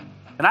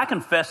Can I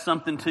confess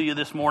something to you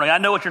this morning? I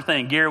know what you're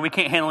thinking, Gary, we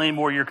can't handle any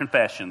more of your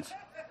confessions.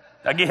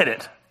 I get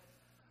it.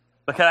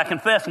 But can I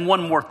confess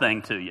one more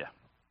thing to you?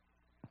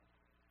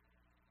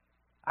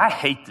 I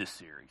hate this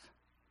series.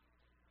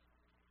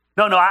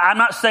 No, I'm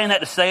not saying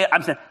that to say it.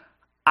 I'm saying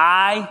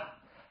I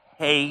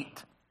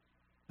hate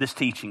this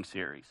teaching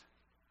series.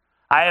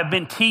 I have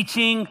been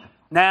teaching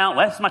now,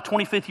 that's my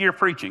 25th year of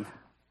preaching.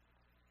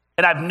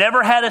 And I've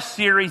never had a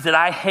series that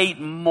I hate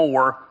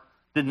more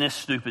than this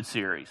stupid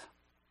series.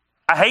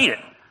 I hate it.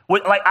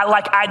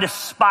 I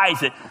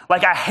despise it.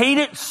 Like I hate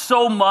it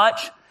so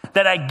much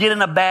that I get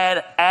in a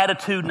bad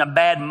attitude and a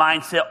bad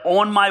mindset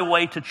on my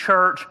way to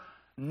church,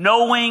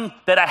 knowing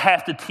that I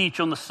have to teach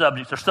on the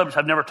subjects. They're subjects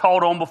I've never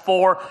taught on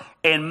before.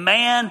 And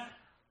man,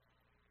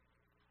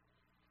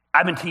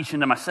 I've been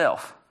teaching to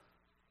myself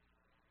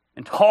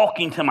and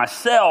talking to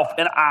myself,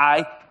 and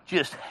I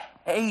just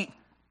hate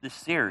this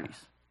series.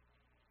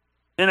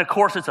 And of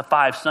course, it's a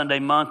 5-Sunday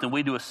month, and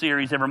we do a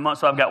series every month,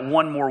 so I've got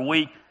one more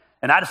week,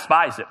 and I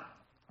despise it.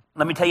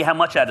 Let me tell you how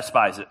much I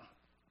despise it.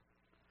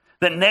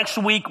 That next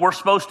week, we're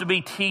supposed to be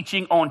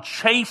teaching on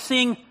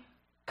chasing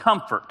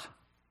comfort.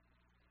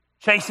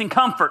 Chasing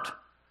comfort.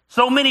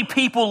 So many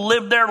people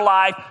live their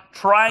life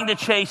trying to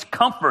chase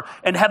comfort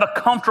and have a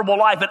comfortable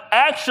life. And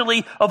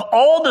actually, of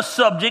all the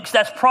subjects,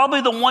 that's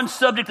probably the one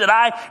subject that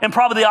I am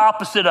probably the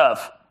opposite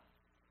of.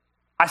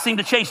 I seem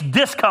to chase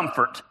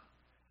discomfort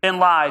in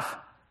life.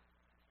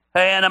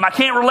 And I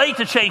can't relate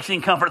to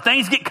chasing comfort.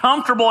 Things get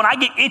comfortable and I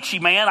get itchy,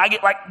 man. I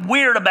get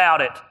weird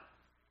about it.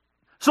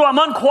 So I'm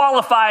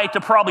unqualified to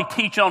probably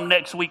teach on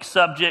next week's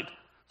subject.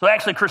 So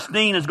actually,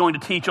 Christine is going to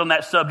teach on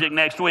that subject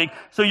next week.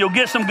 So you'll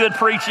get some good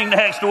preaching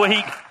next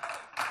week.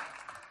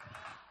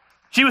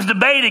 She was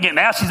debating it.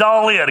 Now she's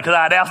all in because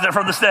I announced it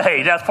from the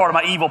stage. That's part of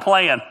my evil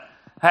plan.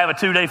 I have a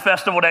 2-day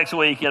festival next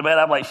week. And man,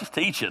 I'm like, she's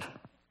teaching.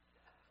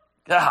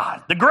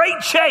 God, the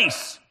great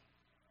chase.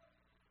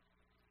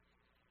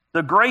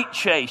 The great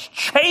chase.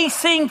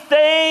 Chasing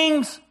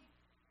things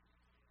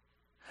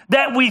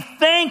that we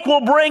think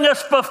will bring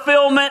us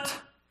fulfillment,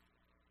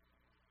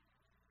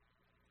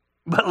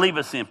 but leave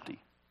us empty.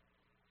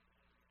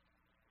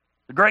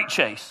 The great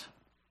chase.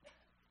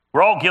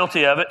 We're all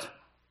guilty of it.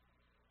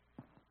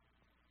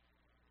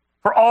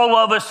 For all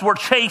of us, we're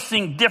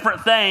chasing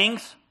different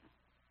things.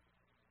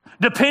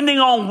 Depending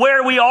on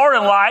where we are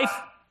in life,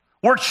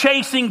 we're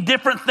chasing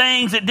different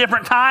things at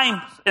different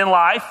times in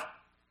life.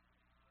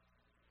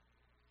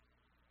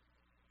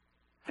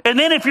 And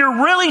then if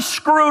you're really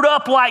screwed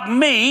up like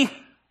me,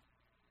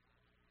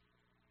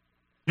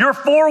 you're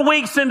 4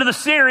 weeks into the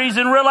series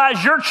and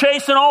realize you're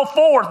chasing all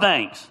 4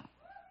 things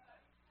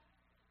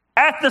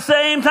at the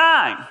same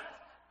time.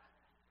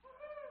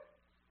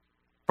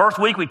 First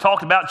week we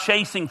talked about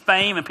chasing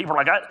fame, and people are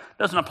like, that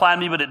doesn't apply to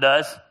me, but it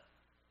does.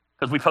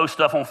 Because we post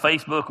stuff on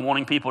Facebook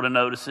wanting people to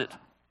notice it.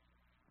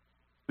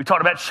 We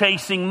talked about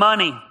chasing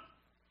money.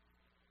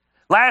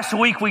 Last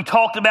week we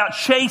talked about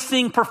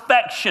chasing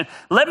perfection.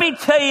 Let me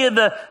tell you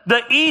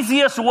the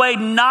easiest way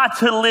not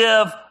to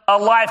live a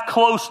life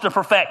close to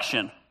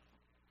perfection.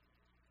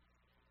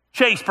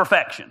 Chase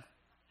perfection.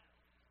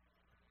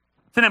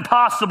 It's an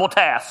impossible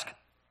task.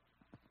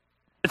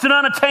 It's an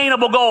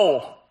unattainable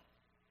goal.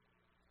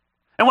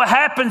 And what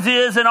happens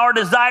is, in our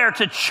desire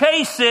to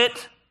chase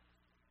it,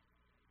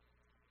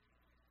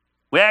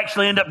 we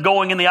actually end up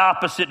going in the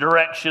opposite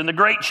direction. The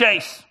great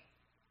chase.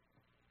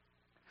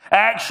 I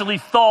actually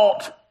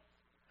thought,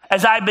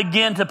 as I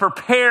began to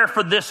prepare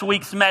for this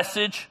week's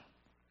message,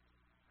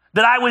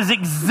 that I was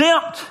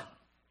exempt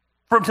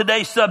from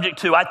today's subject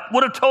too. I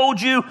would have told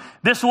you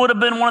this would have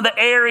been one of the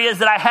areas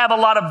that I have a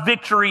lot of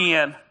victory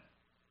in.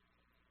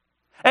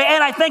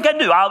 And I think I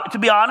do. To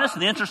be honest,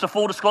 in the interest of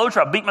full disclosure,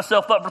 I beat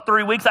myself up for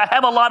 3 weeks. I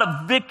have a lot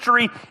of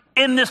victory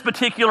in this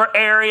particular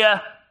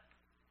area,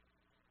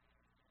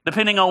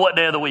 depending on what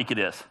day of the week it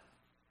is.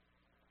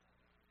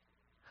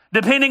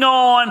 Depending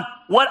on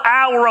what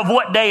hour of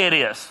what day it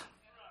is.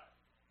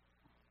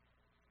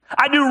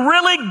 I do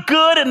really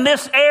good in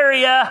this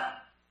area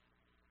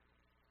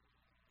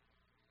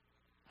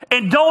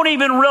and don't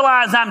even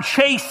realize I'm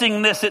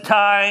chasing this at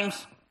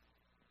times.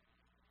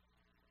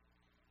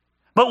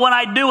 But when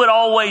I do, it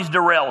always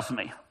derails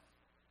me.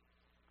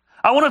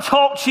 I want to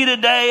talk to you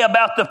today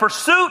about the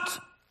pursuit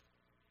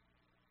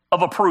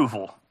of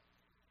approval.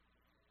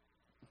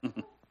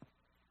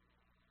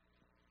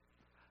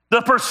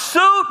 The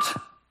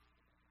pursuit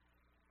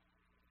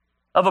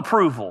of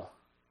approval.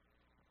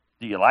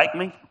 Do you like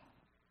me?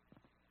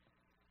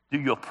 Do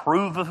you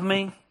approve of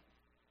me?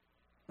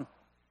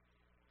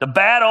 The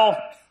battle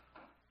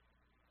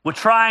with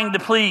trying to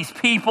please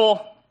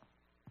people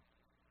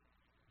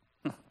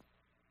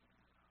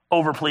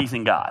over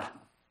pleasing God.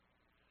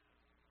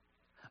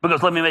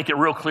 Because let me make it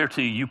real clear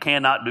to you, you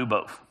cannot do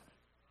both.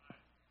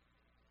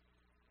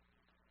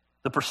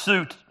 The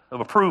pursuit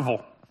of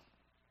approval.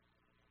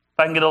 If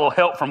I can get a little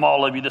help from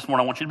all of you this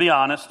morning, I want you to be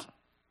honest.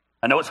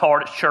 I know it's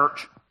hard, it's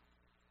church.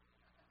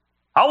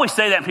 I always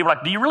say that and people are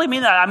like, do you really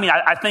mean that?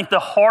 I think the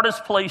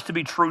hardest place to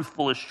be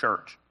truthful is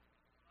church.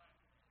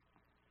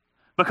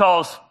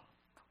 Because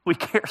We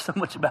care so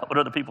much about what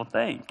other people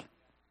think.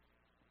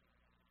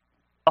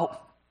 Oh,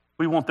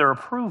 we want their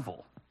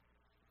approval.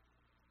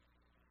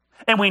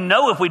 And we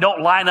know if we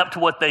don't line up to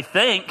what they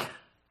think,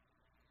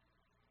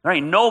 there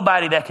ain't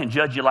nobody that can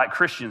judge you like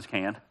Christians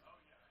can.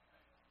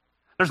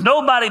 There's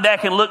nobody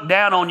that can look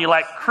down on you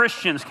like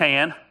Christians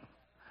can.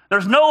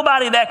 There's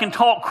nobody that can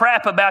talk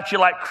crap about you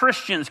like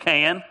Christians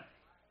can.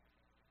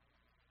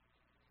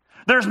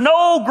 There's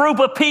no group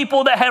of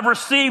people that have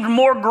received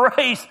more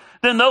grace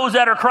than those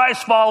that are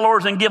Christ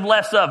followers and give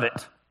less of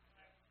it.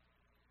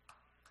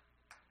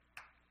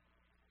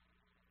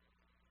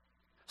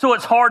 So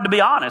it's hard to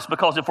be honest,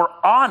 because if we're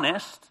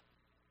honest,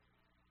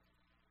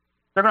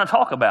 they're going to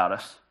talk about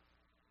us.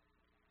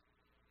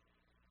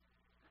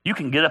 You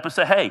can get up and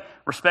say, hey,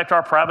 respect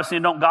our privacy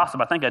and don't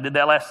gossip. I think I did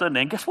that last Sunday.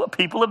 And guess what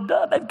people have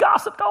done? They've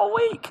gossiped all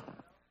week.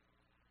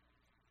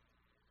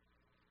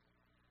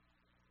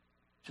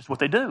 It's just what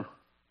they do.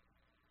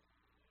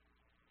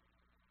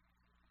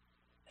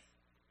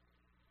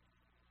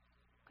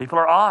 People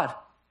are odd.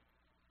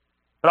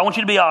 But I want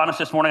you to be honest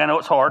this morning. I know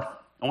it's hard.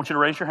 I want you to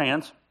raise your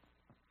hands.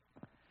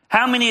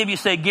 How many of you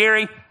say,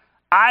 Gary,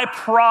 I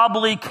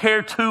probably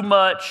care too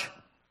much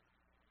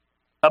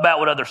about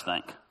what others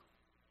think?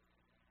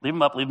 Leave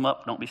them up, leave them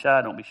up. Don't be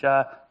shy, don't be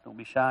shy, don't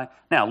be shy.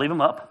 Now, leave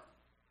them up.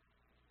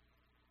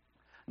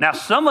 Now,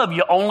 some of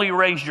you only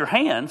raised your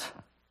hands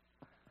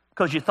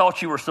because you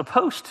thought you were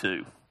supposed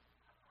to,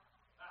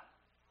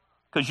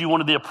 because you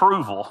wanted the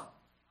approval.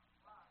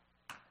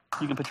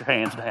 You can put your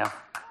hands down.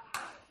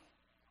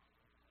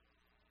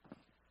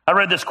 I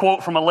read this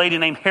quote from a lady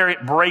named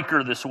Harriet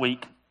Breaker this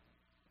week.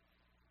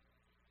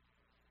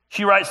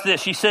 She writes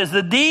this. She says,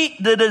 the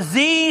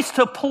disease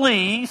to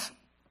please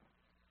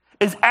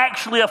is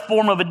actually a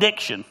form of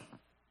addiction.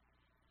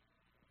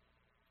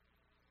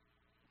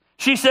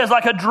 She says,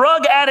 like a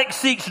drug addict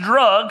seeks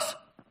drugs,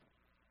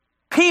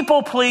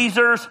 people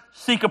pleasers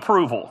seek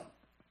approval.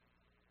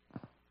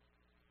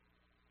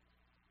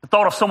 The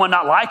thought of someone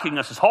not liking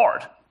us is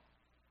hard.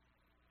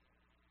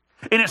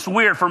 And it's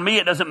weird. For me,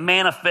 it doesn't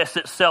manifest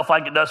itself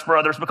like it does for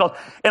others, because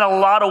in a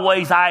lot of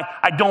ways, I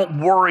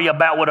don't worry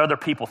about what other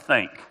people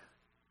think.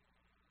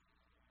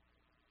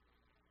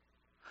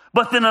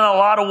 But then in a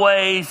lot of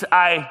ways,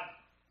 I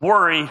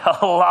worry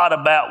a lot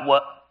about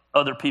what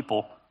other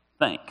people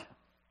think.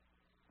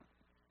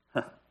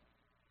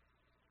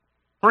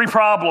 3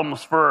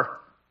 problems for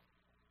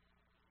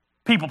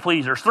people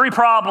pleasers. 3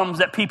 problems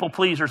that people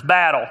pleasers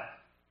battle.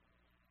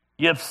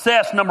 You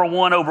obsess, number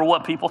 1, over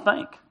what people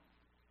think.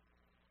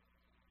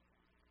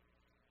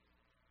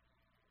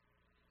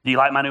 Do you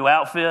like my new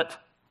outfit?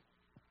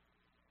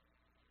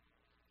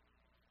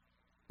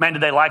 Man,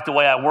 did they like the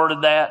way I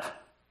worded that?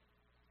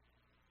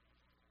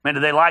 Man,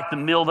 did they like the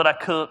meal that I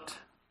cooked?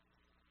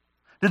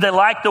 Did they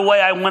like the way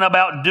I went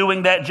about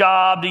doing that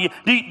job? Do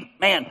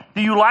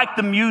you like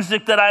the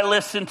music that I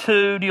listen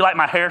to? Do you like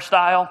my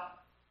hairstyle?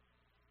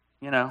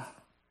 You know,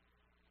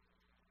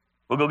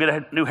 we'll go get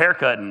a new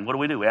haircut, and what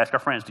do? We ask our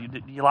friends, do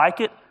you like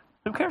it?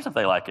 Who cares if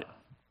they like it?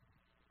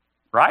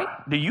 Right?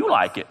 Do you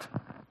like it?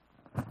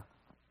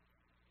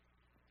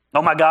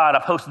 Oh my God, I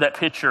posted that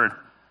picture and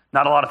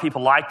not a lot of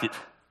people liked it.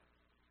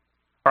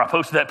 Or I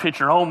posted that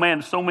picture and oh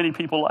man, so many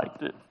people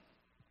liked it.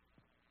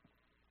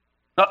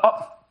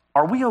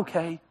 Are we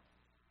okay?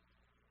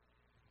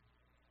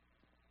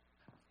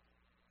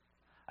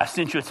 I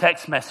sent you a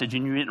text message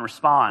and you didn't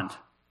respond.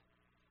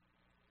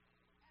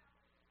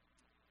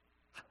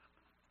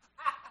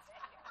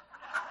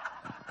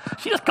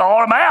 She just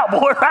called him out,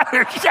 boy, right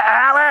here. She said,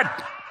 Alan.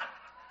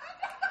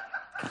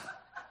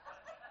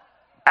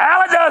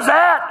 Alan does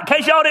that. In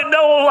case y'all didn't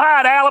know,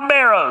 online, Alan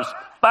Barrows.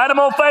 Find him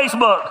on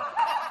Facebook.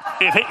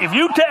 If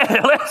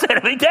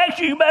he texts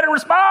you, you better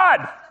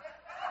respond.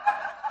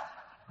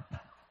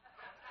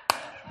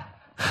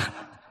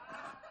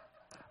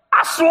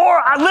 I swore,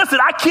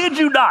 I kid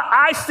you not.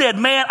 I said,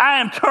 man,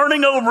 I am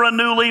turning over a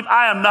new leaf.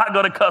 I am not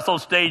going to cuss on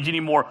stage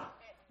anymore.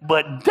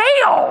 But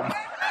damn.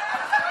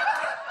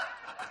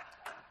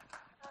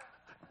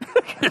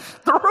 Just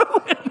threw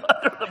him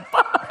under the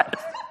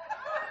bus.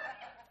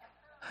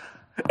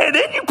 And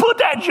then you put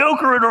that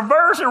joker in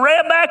reverse and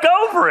ran back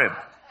over him.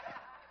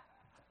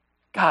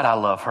 God, I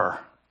love her.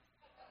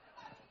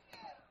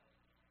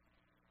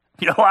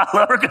 You know why I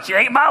love her? Because she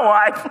ain't my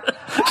wife.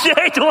 She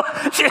ain't the one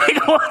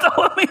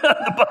throwing me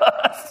under the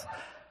bus.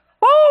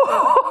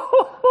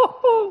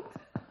 Woo!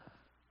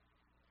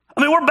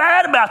 I mean, we're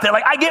bad about that.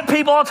 Like, I get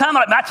people all the time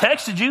like, I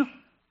texted you.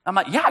 I'm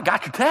like, yeah, I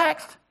got your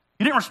text.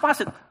 You didn't respond. I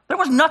said, there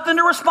was nothing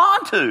to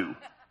respond to.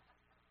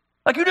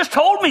 Like, you just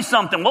told me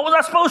something. What was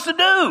I supposed to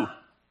do?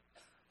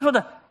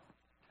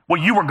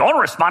 Well, you were going to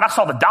respond. I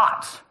saw the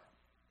dots.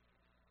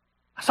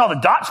 I saw the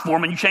dots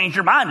form and you changed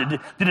your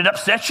mind. Did it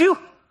upset you?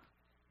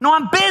 No,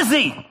 I'm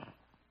busy.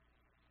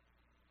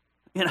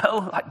 You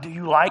know, like, do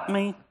you like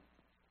me?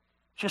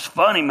 It's just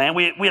funny, man.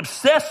 We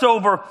obsess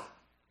over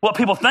what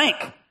people think.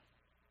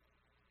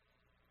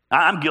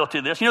 I'm guilty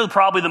of this. You know,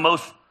 probably the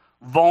most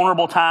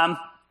vulnerable time,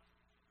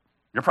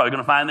 you're probably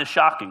going to find this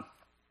shocking,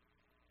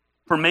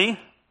 for me,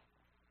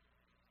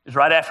 is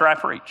right after I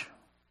preach.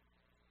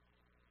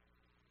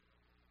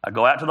 I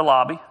go out to the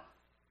lobby,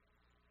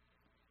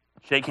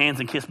 shake hands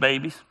and kiss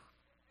babies.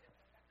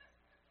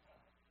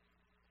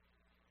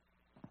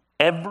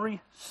 Every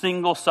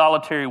single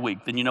solitary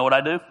week. Then you know what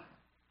I do?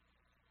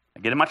 I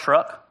get in my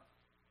truck.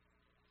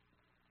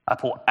 I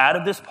pull out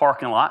of this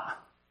parking lot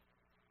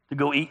to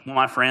go eat with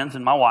my friends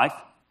and my wife.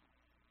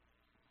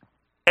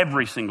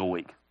 Every single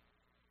week.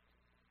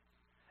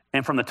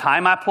 And from the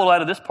time I pull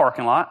out of this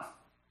parking lot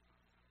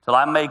till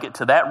I make it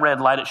to that red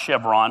light at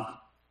Chevron,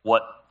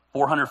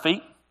 400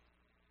 feet?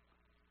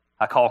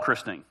 I call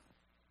Christine.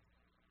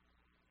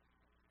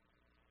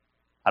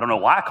 I don't know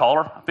why I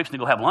call her. I'm fixing to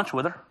go have lunch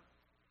with her.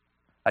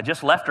 I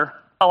just left her.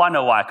 Oh, I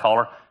know why I call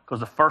her.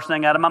 Because the first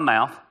thing out of my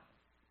mouth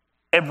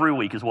every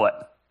week is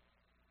what?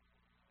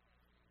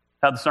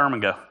 How'd the sermon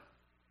go?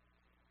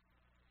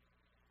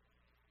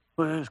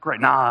 Well, it was great.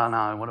 No,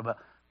 what about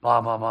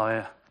blah, blah, blah,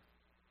 yeah.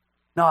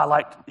 No,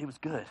 it was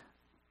good.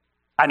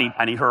 I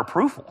need her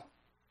approval.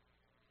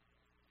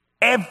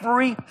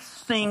 Every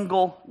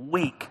single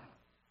week.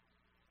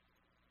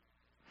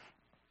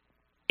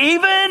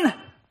 Even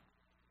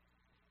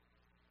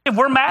if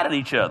we're mad at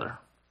each other.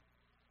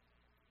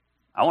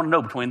 I want to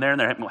know between there and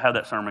there how'd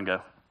that sermon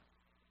go.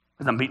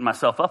 Because I'm beating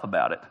myself up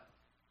about it.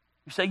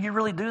 You say, you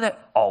really do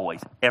that?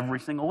 Always, every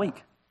single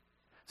week.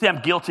 See,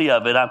 I'm guilty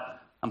of it.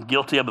 I'm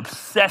guilty of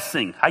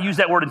obsessing. I use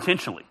that word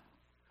intentionally.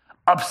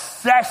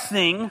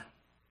 Obsessing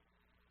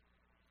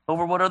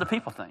over what other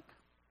people think.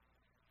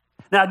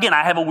 Now, again,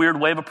 I have a weird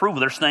way of approval.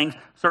 There's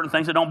certain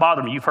things that don't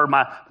bother me. You've heard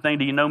my thing,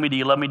 do you know me, do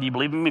you love me, do you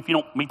believe in me? If you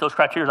don't meet those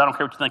criteria, I don't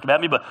care what you think about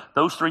me, but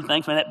those three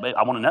things, man,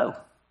 I want to know.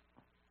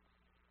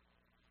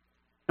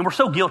 And we're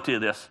so guilty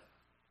of this.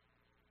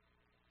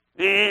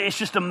 It's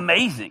just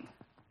amazing.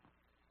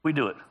 We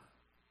do it.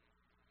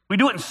 We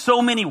do it in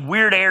so many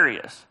weird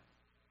areas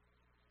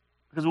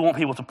because we want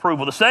people's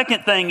approval. The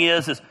second thing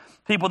is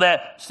people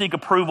that seek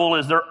approval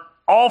is they're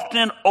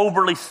often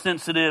overly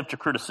sensitive to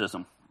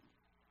criticism.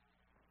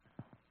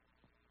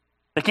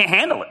 They can't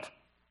handle it.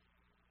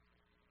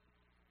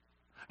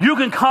 You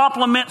can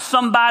compliment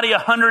somebody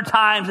 100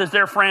 times as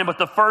their friend, but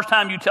the first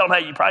time you tell them,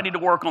 hey, you probably need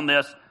to work on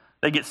this,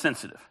 they get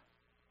sensitive.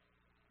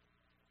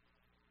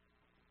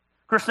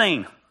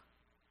 Christine,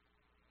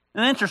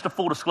 in the interest of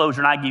full disclosure,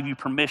 and I give you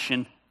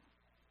permission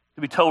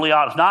to be totally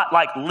honest, not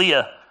like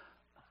Leah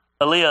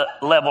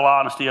level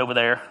honesty over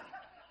there,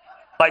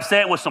 like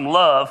say it with some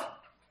love.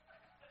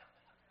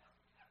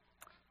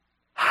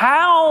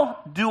 How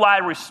do I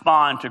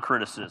respond to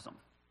criticism?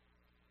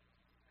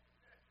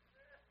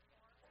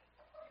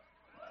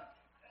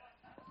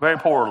 Very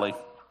poorly.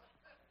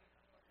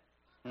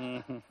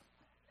 Mm-hmm.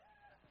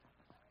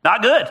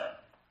 Not good.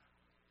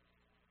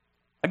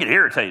 I get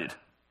irritated.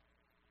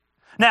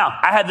 Now,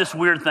 I had this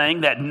weird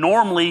thing that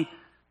normally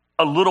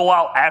a little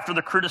while after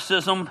the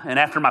criticism and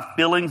after my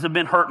feelings have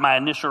been hurt, my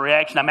initial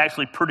reaction, I'm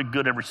actually pretty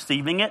good at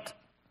receiving it.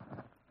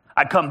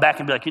 I'd come back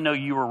and be like,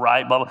 you were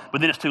right, blah, blah.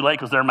 But then it's too late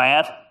because they're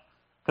mad.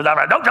 Because I'm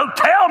like, don't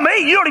tell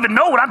me. You don't even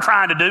know what I'm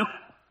trying to do.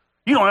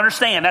 You don't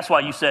understand. That's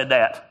why you said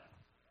that.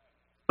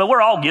 But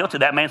we're all guilty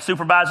of that, man.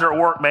 Supervisor at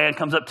work, man,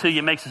 comes up to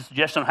you, makes a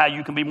suggestion on how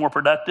you can be more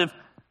productive,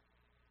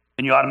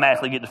 and you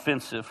automatically get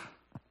defensive.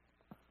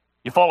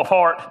 You fall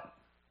apart.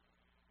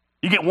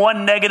 You get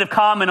one negative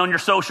comment on your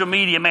social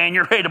media, man,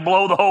 you're ready to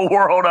blow the whole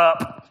world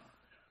up.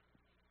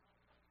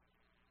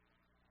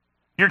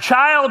 Your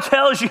child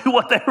tells you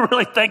what they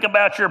really think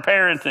about your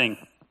parenting.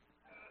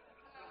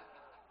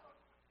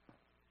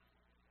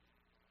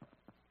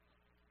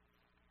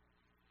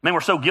 Man,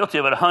 we're so guilty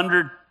of it.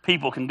 100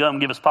 people can come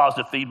and give us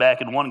positive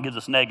feedback, and one gives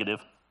us negative,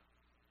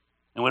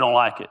 and we don't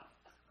like it.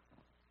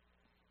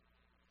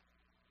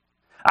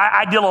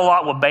 I deal a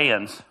lot with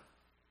bands,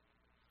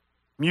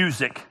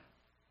 music.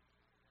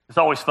 It's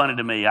always funny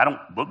to me. I don't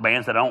book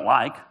bands that I don't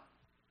like.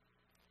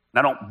 And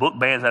I don't book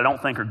bands that I don't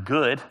think are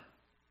good.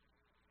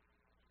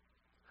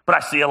 But I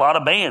see a lot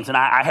of bands, and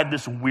I have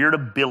this weird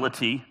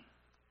ability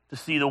to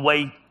see the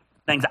way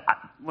things, I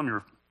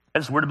have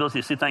this weird ability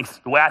to see things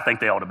the way I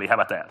think they ought to be. How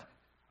about that?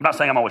 I'm not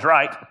saying I'm always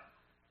right.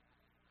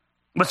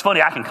 But it's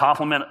funny, I can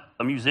compliment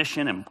a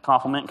musician and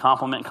compliment,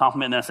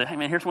 and then I say, hey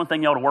man, here's one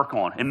thing you ought to work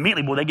on. And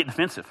immediately, boy, they get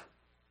defensive.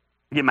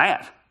 They get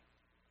mad.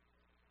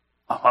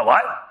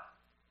 What?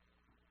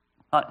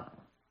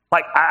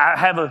 Like I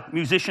have a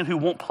musician who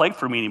won't play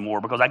for me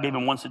anymore because I gave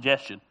him one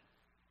suggestion.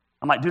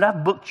 I'm like, dude,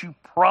 I've booked you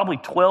probably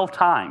 12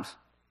 times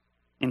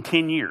in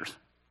 10 years.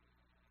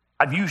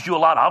 I've used you a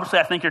lot. Obviously,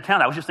 I think you're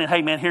talented. I was just saying,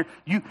 hey man, here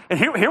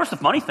was the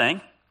funny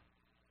thing.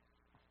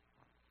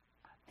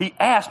 He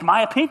asked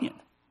my opinion.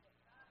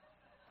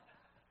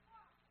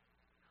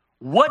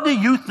 What do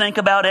you think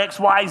about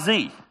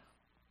XYZ?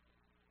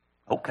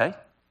 Okay.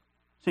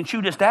 Since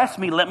you just asked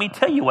me, let me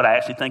tell you what I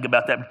actually think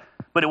about that.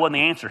 But it wasn't the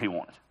answer he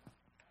wanted.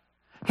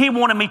 He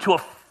wanted me to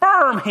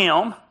affirm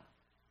him.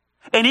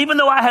 And even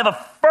though I have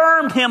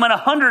affirmed him in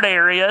 100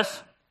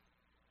 areas,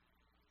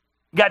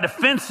 got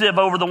defensive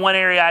over the one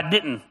area I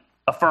didn't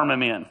affirm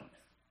him in.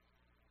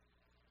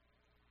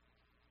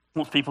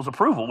 Wants people's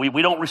approval.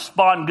 We don't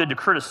respond good to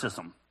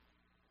criticism.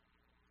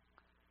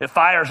 It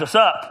fires us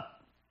up.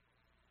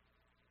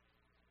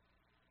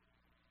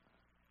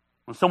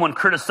 When someone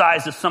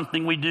criticizes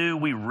something we do,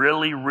 we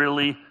really,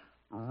 really,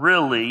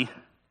 really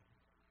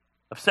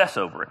obsess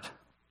over it.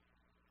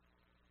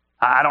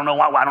 I don't know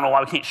why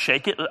we can't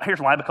shake it.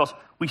 Here's why: because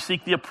we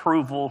seek the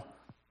approval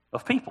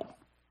of people.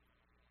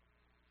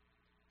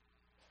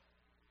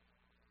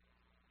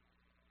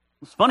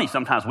 It's funny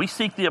sometimes. We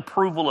seek the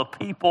approval of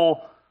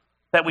people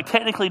that we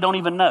technically don't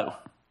even know.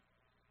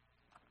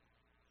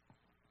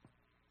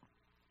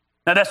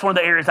 Now, that's one of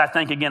the areas I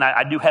think, again,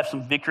 I do have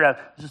some victory.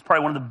 This is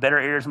probably one of the better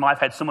areas in my life.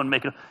 I had someone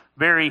make a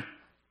very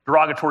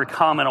derogatory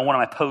comment on one of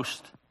my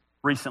posts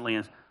recently.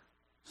 And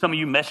some of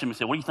you messaged me and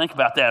said, "What do you think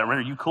about that?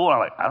 Are you cool?" And I'm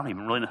like, "I don't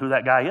even really know who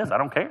that guy is. I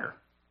don't care."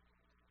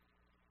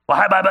 Well,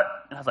 how about that?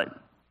 And I was like,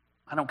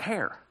 I don't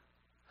care.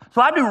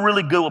 So I do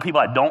really good with people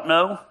I don't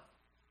know.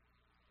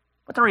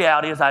 But the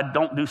reality is I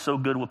don't do so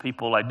good with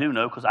people I do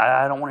know because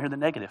I don't want to hear the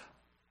negative.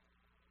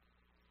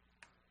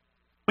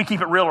 We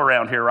keep it real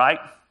around here, right?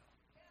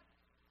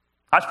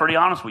 I was pretty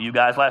honest with you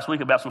guys last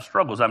week about some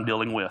struggles I'm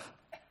dealing with.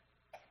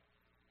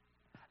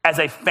 As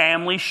a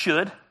family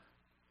should.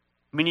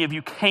 Many of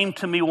you came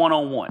to me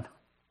one-on-one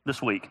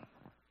this week.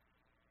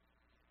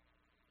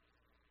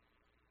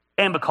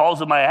 And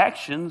because of my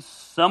actions,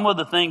 some of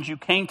the things you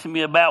came to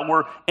me about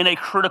were in a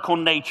critical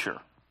nature.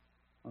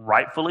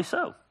 Rightfully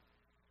so.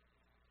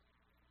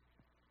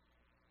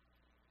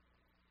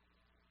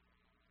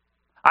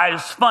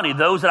 It's funny,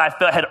 those that I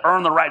felt had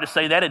earned the right to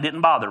say that, it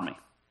didn't bother me.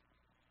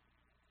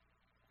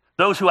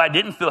 Those who I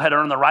didn't feel had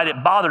earned the right,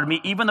 it bothered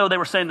me, even though they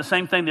were saying the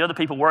same thing the other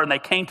people were, and they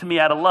came to me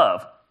out of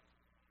love.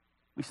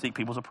 We seek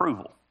people's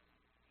approval.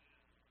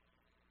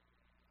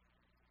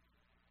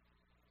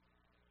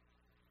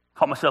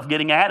 Caught myself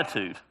getting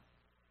attitude.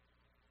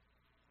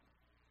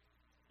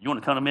 You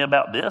want to come to me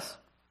about this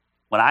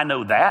when I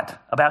know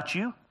that about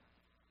you?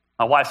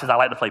 My wife says I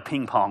like to play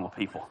ping pong with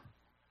people.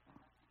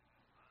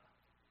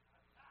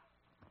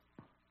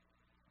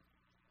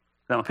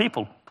 I'm a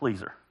people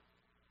pleaser.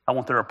 I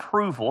want their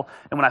approval,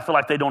 and when I feel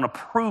like they don't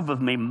approve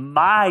of me,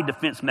 my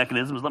defense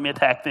mechanism is let me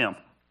attack them.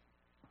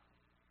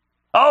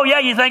 Oh, yeah,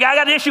 you think I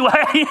got an issue?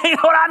 You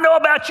know what I know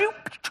about you?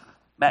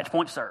 Match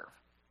point serve.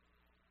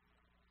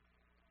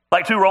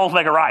 Like two wrongs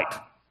make a right.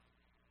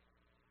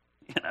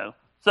 You know.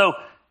 So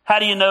how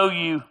do you know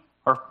you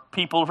are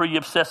people who you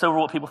obsess over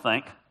what people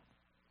think?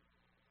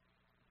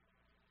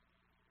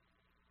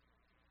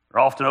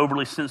 They're often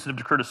overly sensitive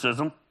to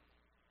criticism.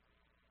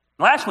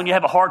 The last one, you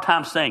have a hard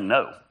time saying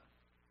no.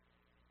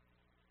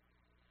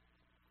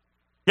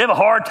 You have a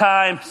hard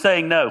time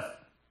saying no.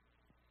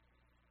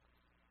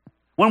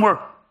 When we're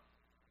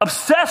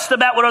obsessed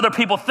about what other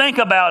people think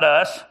about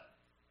us,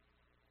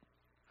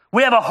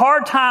 we have a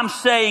hard time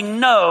saying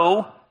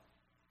no,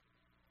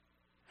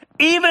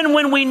 even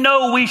when we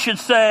know we should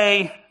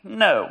say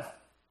no.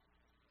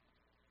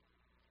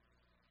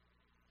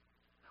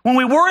 When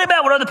we worry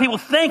about what other people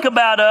think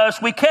about us,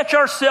 we catch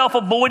ourselves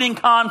avoiding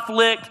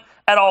conflict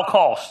at all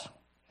costs.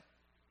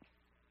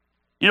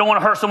 You don't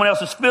want to hurt someone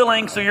else's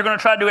feelings, so you're going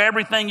to try to do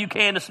everything you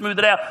can to smooth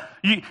it out.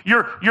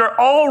 You're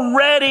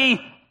already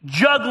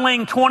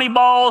juggling 20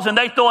 balls, and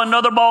they throw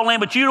another ball in,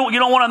 but you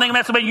don't want to think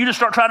that's about it. You just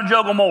start trying to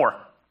juggle more.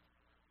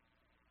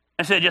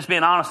 Instead of just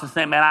being honest and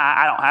saying, man,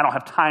 I don't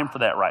have time for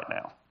that right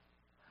now.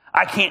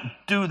 I can't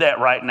do that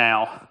right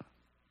now.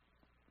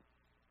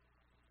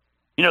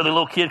 You know, the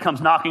little kid comes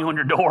knocking on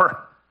your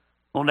door,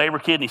 little neighbor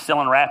kid, and he's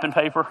selling wrapping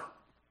paper.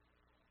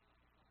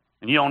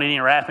 And you don't need any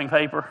wrapping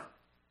paper.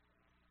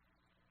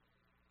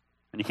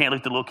 And you can't look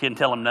at the little kid and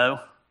tell him no.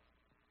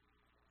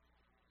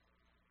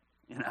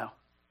 You know,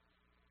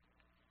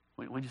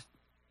 we just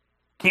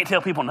can't tell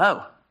people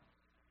no.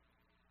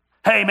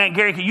 Hey, man,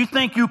 Gary, you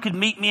think you could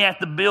meet me at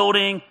the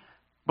building,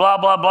 blah,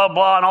 blah, blah,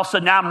 blah, and all of a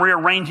sudden now I'm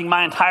rearranging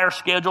my entire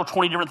schedule,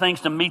 20 different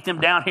things to meet them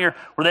down here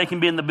where they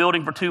can be in the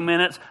building for 2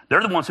 minutes.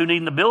 They're the ones who need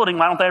in the building.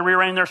 Why don't they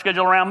rearrange their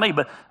schedule around me?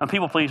 But I'm a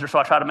people pleaser, so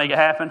I try to make it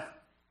happen.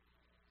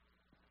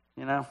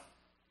 You know?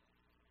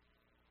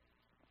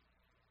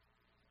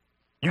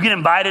 You get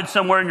invited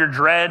somewhere and you're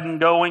dreading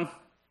going,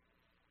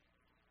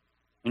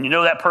 and you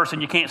know that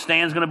person you can't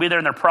stand is going to be there,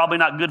 and they're probably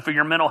not good for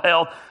your mental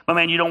health, but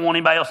man, you don't want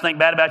anybody else to think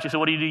bad about you, so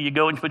what do? You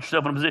go and you put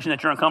yourself in a position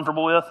that you're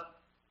uncomfortable with?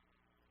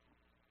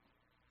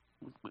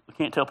 We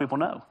can't tell people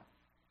no.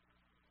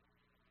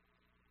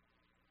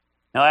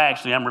 Now,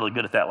 I'm really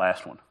good at that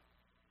last one.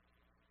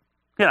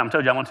 Yeah, I'm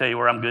going to tell you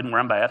where I'm good and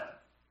where I'm bad.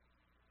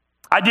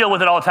 I deal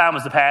with it all the time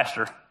as the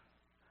pastor.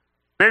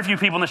 Very few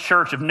people in this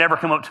church have never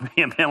come up to me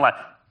and been like,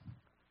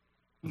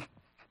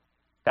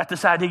 got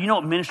this idea, you know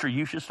what ministry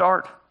you should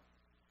start?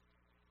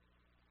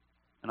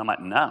 And I'm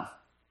like, no.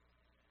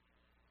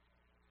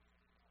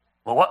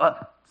 Well,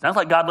 what? Sounds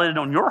like God laid it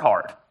on your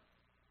heart.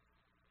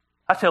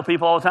 I tell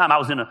people all the time, I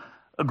was in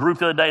a group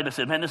the other day that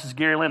said, man, this is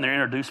Gary Lynn. They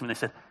introduced me. They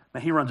said,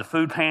 man, he runs a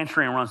food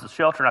pantry and runs the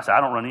shelter. And I said, I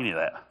don't run any of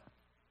that.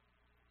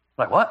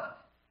 Like,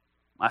 what?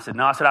 I said,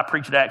 no. I said, I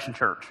preach at Action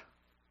Church.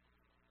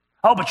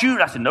 Oh, but you?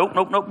 I said, nope.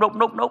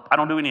 I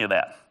don't do any of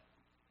that.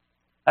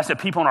 I said,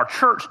 people in our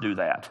church do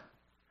that.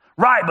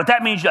 Right, but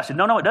that means you. I said,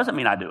 no, it doesn't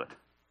mean I do it.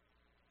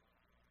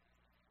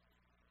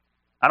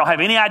 I don't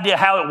have any idea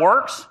how it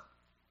works.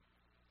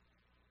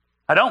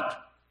 I don't.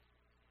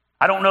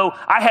 I don't know.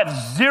 I have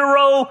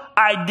zero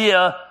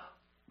idea.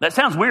 That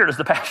sounds weird as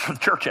the pastor of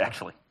the church,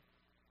 actually.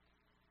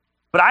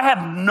 But I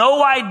have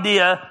no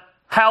idea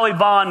how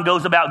Yvonne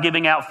goes about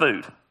giving out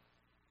food.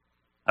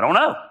 I don't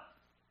know.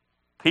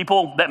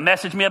 People that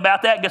message me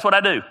about that, guess what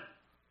I do?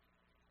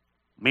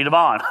 Meet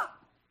Yvonne.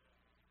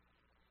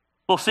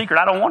 Little secret,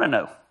 I don't want to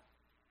know.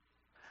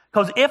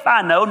 Because if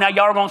I know, now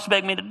y'all are going to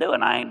expect me to do it,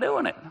 and I ain't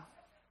doing it.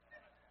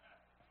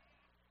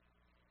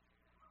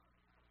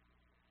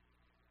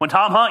 When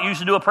Tom Hunt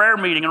used to do a prayer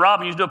meeting and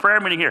Robin used to do a prayer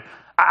meeting here,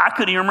 I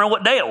couldn't even remember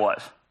what day it was.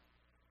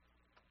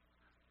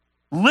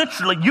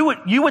 Literally,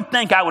 you would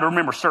think I would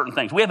remember certain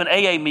things. We have an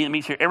AA meeting that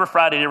meets here every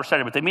Friday and every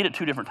Saturday, but they meet at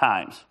 2 different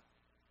times.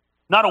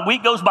 Not a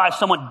week goes by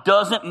someone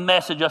doesn't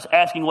message us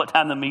asking what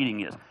time the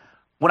meeting is.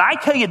 When I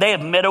tell you they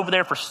have met over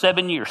there for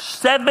 7 years,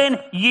 7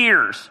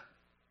 years.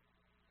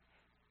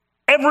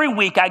 Every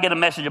week I get a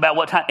message about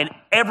what time, and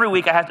every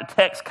week I have to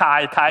text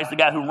Kai. Kai's the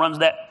guy who runs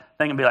that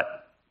thing, and be like,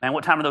 man,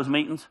 what time are those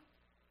meetings?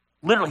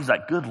 Literally, he's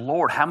like, good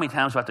Lord, how many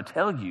times do I have to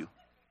tell you?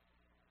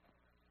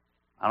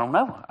 I don't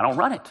know. I don't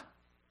run it.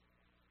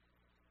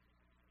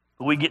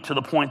 But we get to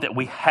the point that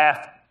we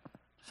have to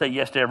say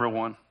yes to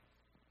everyone.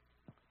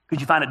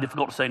 Because you find it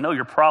difficult to say no,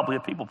 you're probably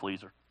a people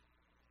pleaser.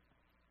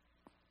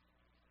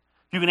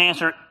 If you can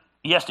answer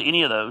yes to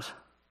any of those,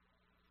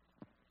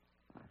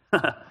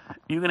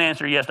 you can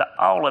answer yes to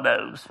all of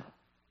those.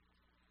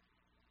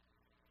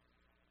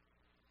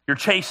 You're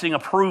chasing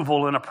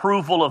approval, and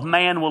approval of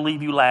man will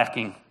leave you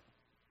lacking.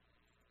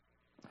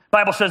 The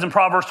Bible says in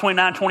Proverbs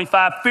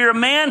 29:25, fear of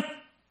man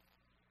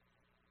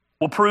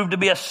will prove to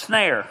be a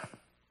snare.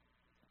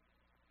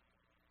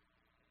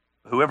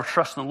 Whoever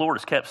trusts in the Lord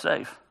is kept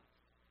safe.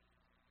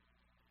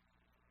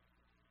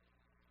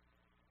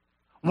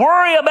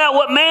 Worry about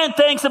what man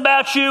thinks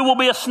about you will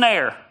be a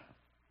snare.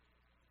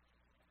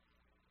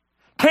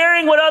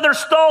 Caring what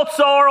others' thoughts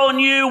are on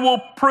you will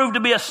prove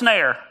to be a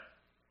snare.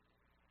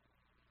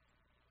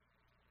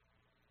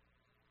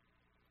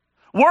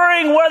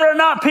 Worrying whether or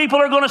not people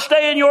are going to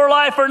stay in your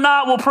life or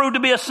not will prove to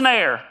be a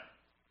snare.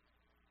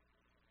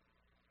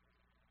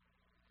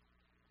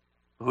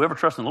 Whoever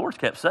trusts in the Lord is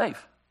kept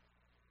safe.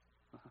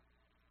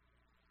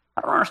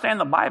 I don't understand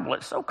the Bible.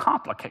 It's so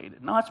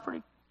complicated. No, it's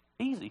pretty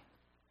easy.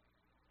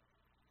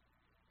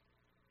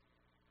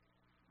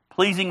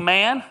 Pleasing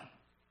man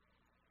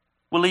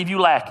will leave you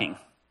lacking.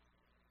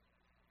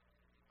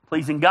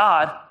 Pleasing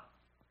God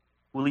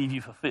will leave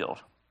you fulfilled.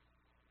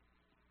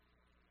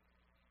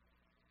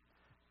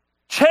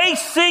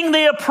 Chasing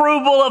the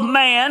approval of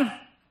man,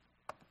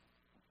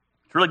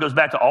 which really goes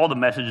back to all the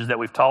messages that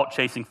we've taught,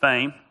 chasing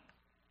fame,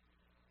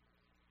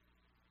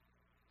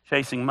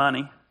 chasing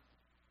money,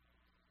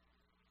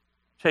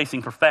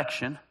 chasing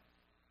perfection,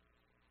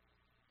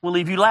 will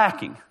leave you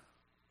lacking.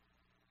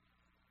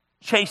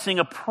 Chasing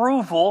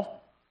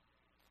approval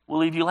will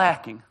leave you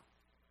lacking.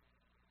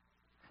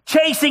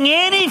 Chasing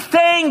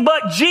anything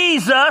but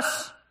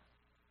Jesus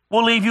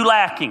will leave you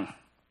lacking.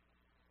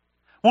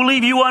 Will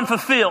leave you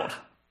unfulfilled.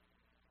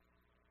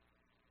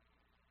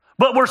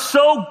 But we're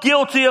so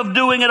guilty of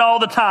doing it all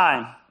the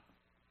time.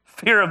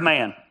 Fear of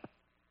man.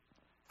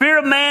 Fear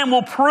of man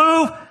will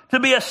prove to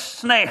be a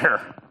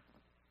snare.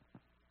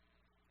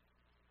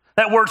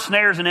 That word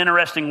snare is an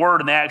interesting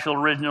word in the actual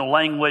original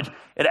language.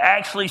 It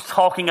actually is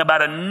talking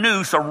about a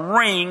noose, a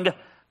ring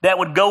that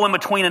would go in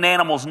between an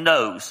animal's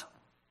nose.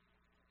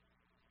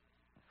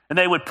 And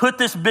they would put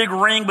this big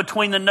ring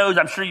between the nose.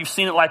 I'm sure you've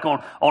seen it like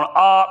on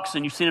ox,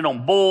 and you've seen it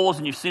on bulls,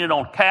 and you've seen it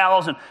on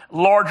cows and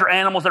larger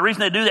animals. The reason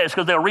they do that is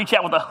because they'll reach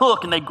out with a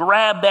hook and they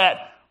grab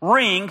that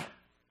ring.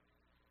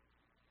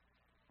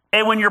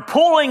 And when you're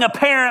pulling,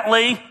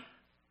 apparently,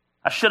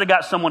 I should have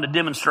got someone to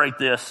demonstrate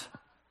this.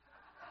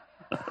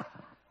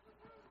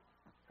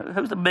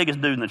 Who's the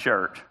biggest dude in the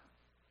church?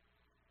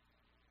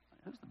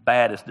 Who's the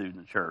baddest dude in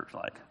the church?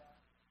 Like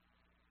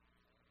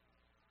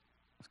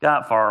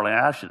Scott Farley.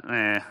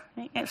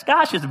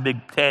 Scott's just a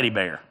big teddy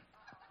bear.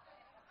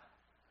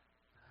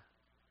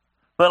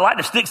 But I'd like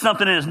to stick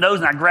something in his nose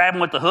and I grab him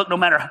with the hook. No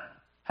matter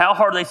how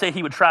hard they say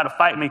he would try to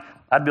fight me,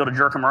 I'd be able to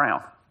jerk him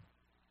around.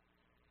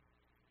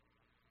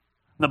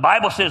 The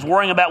Bible says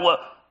worrying about what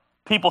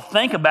people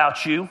think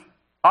about you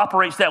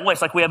operates that way.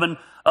 It's like we have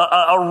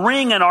a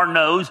ring in our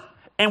nose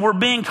and we're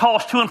being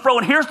tossed to and fro.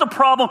 And here's the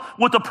problem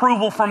with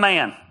approval from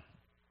man.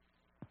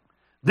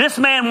 This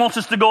man wants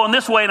us to go in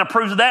this way and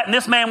approves of that, and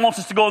this man wants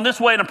us to go in this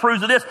way and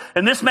approves of this,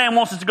 and this man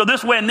wants us to go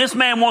this way, and this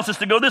man wants us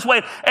to go this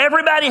way.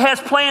 Everybody has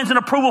plans and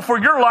approval for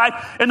your life,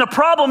 and the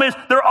problem is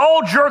they're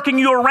all jerking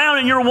you around,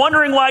 and you're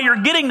wondering why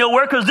you're getting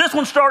nowhere because this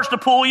one starts to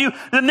pull you,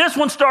 then this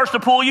one starts to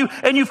pull you,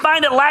 and you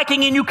find it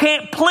lacking, and you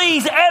can't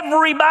please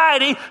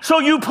everybody, so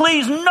you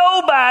please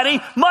nobody,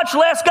 much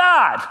less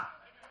God.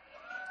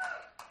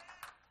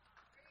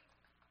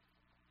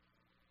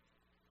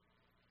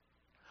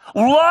 A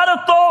lot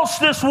of thoughts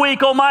this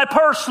week on my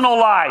personal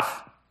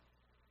life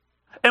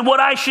and what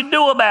I should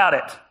do about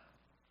it.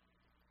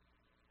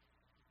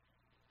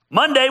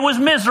 Monday was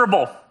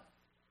miserable.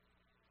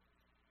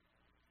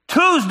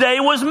 Tuesday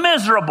was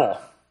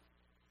miserable.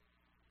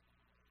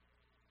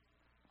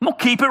 I'm going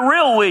to keep it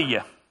real with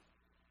you.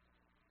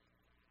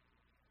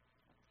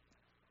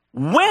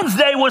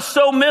 Wednesday was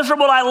so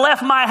miserable, I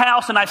left my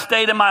house and I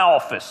stayed in my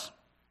office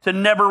to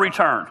never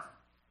return.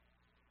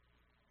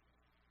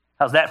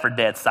 How's that for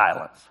dead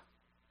silence?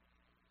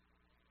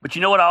 But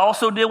you know what I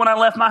also did when I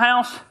left my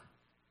house?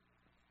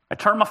 I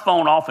turned my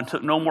phone off and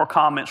took no more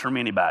comments from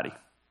anybody.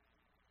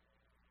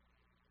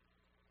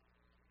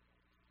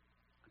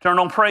 I turned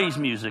on praise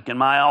music in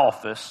my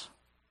office.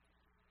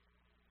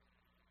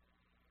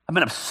 I've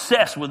been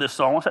obsessed with this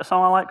song. What's that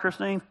song I like,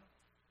 Christine?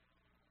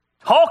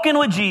 Talking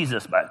with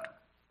Jesus by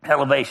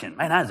Elevation.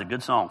 Man, that is a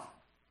good song.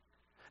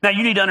 Now,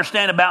 you need to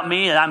understand about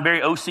me, and I'm very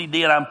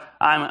OCD, and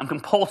I'm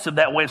compulsive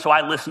that way, so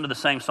I listen to the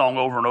same song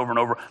over and over and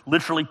over,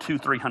 literally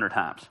 200-300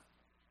 times,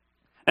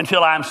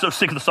 until I'm so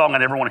sick of the song I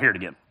never want to hear it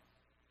again.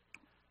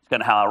 It's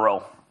kind of how I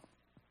roll.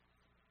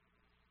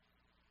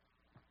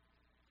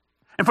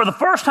 And for the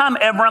first time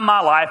ever in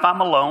my life, I'm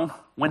alone.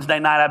 Wednesday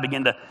night, I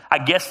begin to,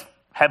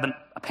 have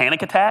a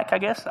panic attack, I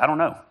guess. I don't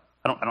know.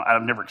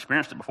 I've never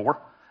experienced it before.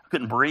 I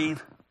couldn't breathe.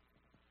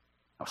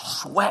 I was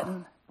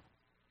sweating.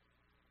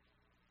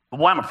 But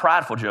boy, I'm a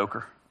prideful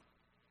joker.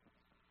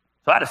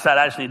 So I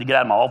decided I just need to get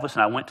out of my office,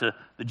 and I went to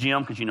the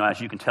gym because,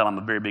 as you can tell, I'm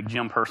a very big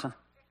gym person.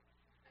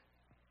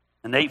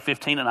 And at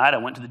 8:15 at night, I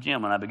went to the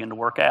gym, and I began to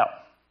work out.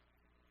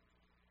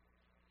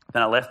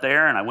 Then I left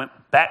there, and I went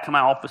back to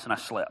my office, and I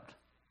slept.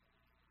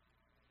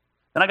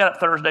 Then I got up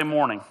Thursday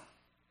morning.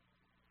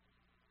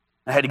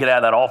 I had to get out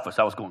of that office.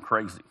 I was going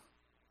crazy.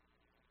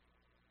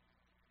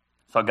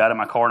 So I got in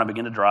my car, and I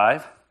began to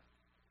drive.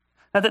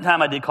 At that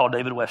time, I did call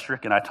David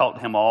Westrick, and I talked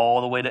to him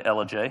all the way to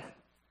LJ.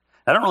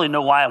 I don't really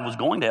know why I was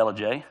going to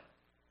LJ. And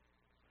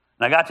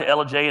I got to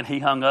LJ, and he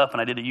hung up,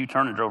 and I did a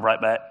U-turn and drove right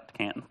back to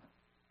Canton.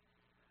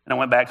 And I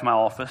went back to my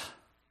office.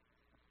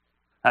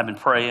 I've been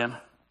praying. And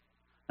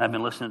I've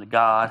been listening to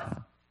God.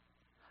 And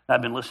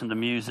I've been listening to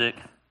music.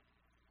 And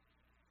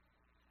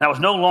I was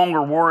no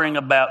longer worrying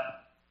about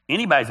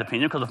anybody's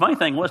opinion, because the funny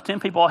thing was 10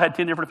 people all had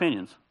 10 different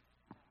opinions.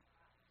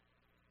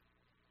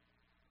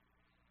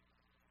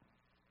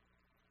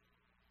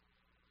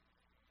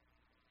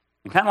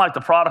 And kind of like the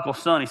prodigal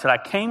son, he said, I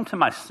came to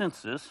my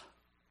senses.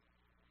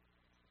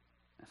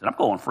 I said, I'm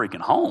going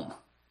freaking home.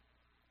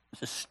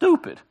 This is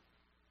stupid.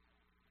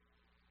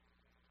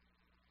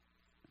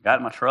 I got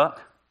in my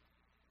truck.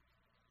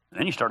 And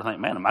then you start to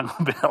think, man, am I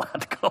going to be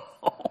allowed to go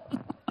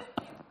home?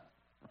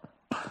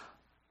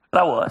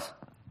 But I was.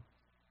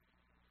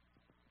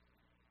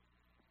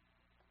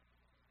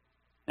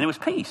 And it was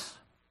peace.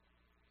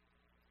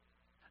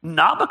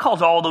 Not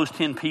because all those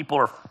 10 people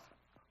or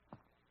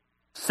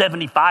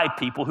 75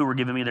 people who were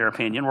giving me their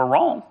opinion were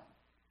wrong.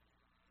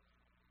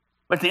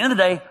 But at the end of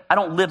the day, I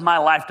don't live my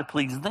life to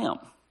please them.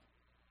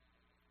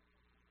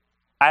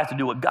 I have to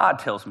do what God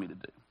tells me to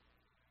do.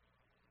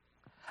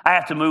 I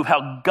have to move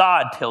how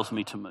God tells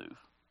me to move.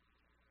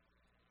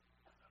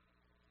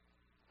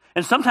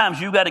 And sometimes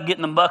you got to get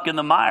in the muck and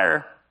the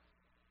mire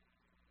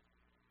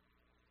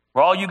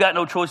where all you got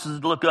no choice is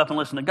to look up and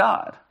listen to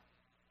God.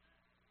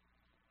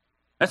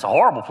 That's a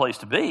horrible place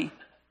to be,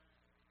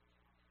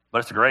 but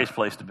it's the greatest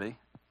place to be.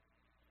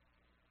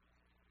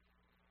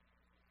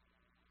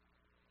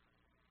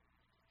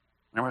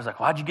 And everyone's like,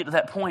 why'd you get to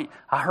that point?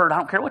 I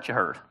don't care what you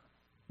heard.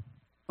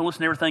 Don't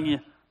listen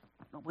to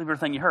don't believe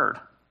everything you heard.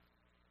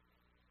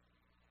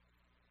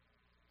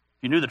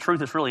 If you knew the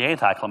truth, it's really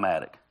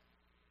anticlimactic.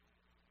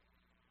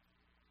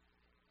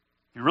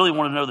 If you really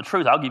want to know the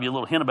truth, I'll give you a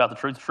little hint about the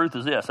truth. The truth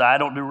is this: I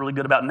don't do really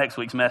good about next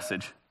week's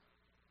message.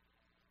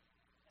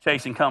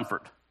 Chasing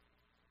comfort.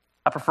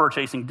 I prefer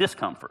chasing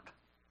discomfort.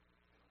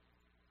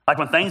 Like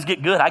when things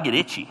get good, I get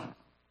itchy.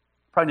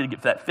 Probably need to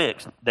get that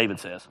fixed, David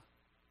says.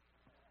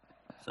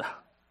 So,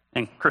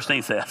 and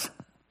Christine says.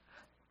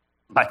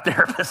 My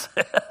therapist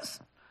says.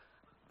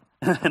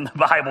 And the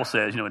Bible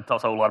says, it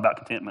talks a whole lot about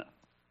contentment.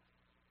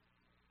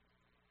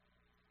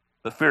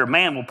 But fear of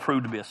man will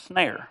prove to be a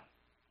snare.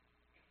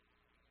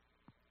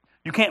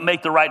 You can't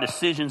make the right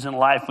decisions in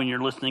life when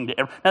you're listening to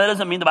Now, that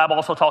doesn't mean the Bible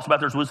also talks about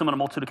there's wisdom in a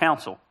multitude of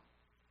counsel.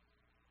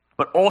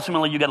 But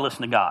ultimately, you got to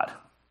listen to God.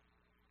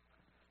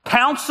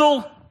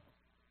 Counsel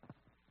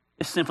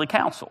is simply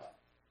counsel.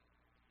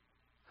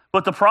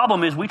 But the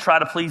problem is we try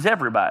to please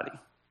everybody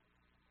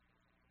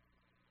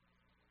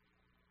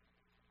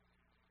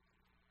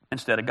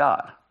instead of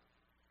God.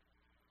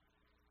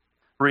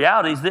 The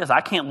reality is this: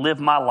 I can't live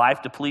my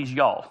life to please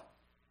y'all.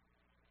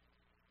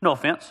 No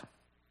offense.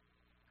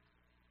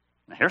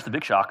 Now, here's the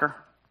big shocker.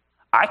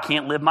 I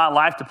can't live my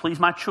life to please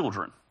my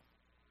children.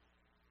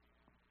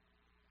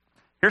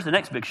 Here's the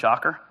next big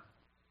shocker.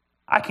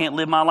 I can't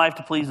live my life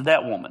to please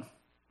that woman.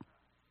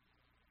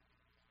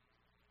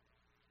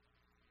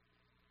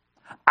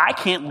 I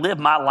can't live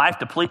my life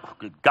to please,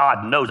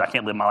 God knows I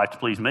can't live my life to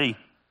please me.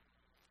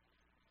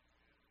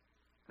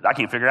 I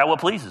can't figure out what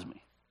pleases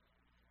me.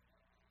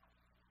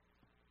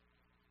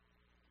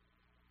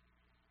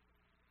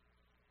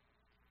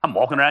 I'm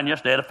walking around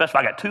yesterday at a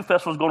festival. I got 2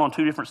 festivals going on in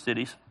 2 different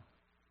cities.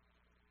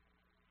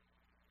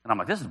 And I'm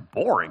like, this is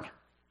boring.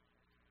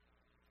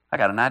 I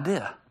got an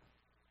idea.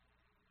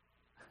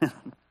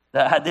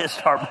 That did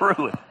start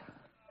brewing.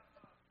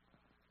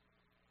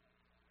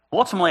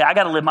 Ultimately, I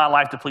got to live my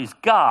life to please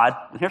God.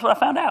 And here's what I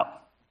found out.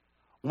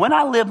 When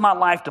I live my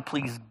life to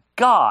please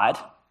God,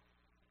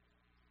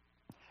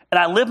 and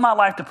I live my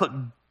life to put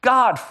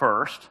God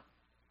first,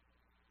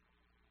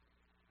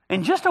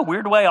 in just a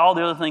weird way, all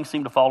the other things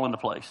seem to fall into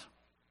place.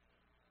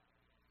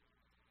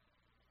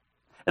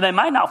 And they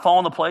might not fall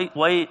into place the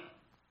way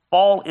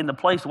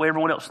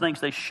everyone else thinks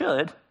they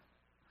should,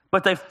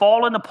 but they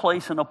fall into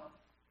place in a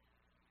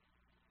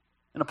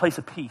place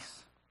of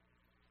peace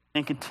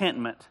and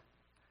contentment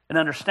and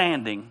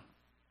understanding.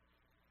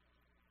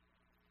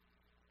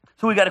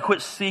 So we got to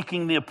quit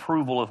seeking the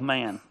approval of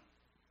man.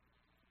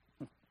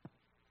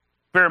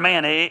 Fear of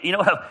man,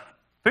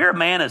 fear of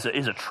man is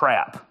a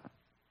trap.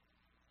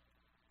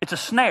 It's a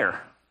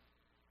snare.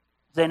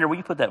 Xander, will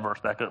you put that verse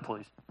back up,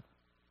 please?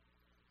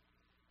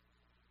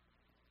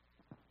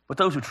 But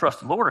those who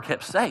trust the Lord are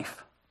kept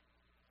safe.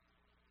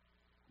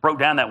 Broke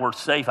down that word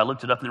safe. I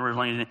looked it up in the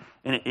original language,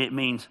 and it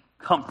means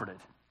comforted.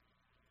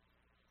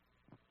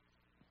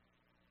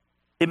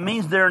 It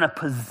means they're in a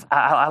position,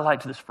 I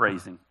like this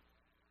phrasing.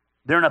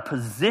 They're in a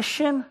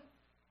position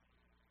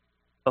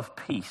of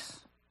peace.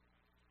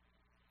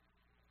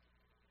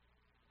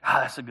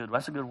 That's a good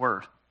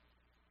word.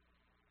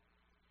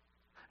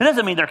 It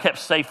doesn't mean they're kept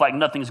safe like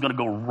nothing's going to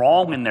go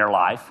wrong in their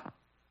life.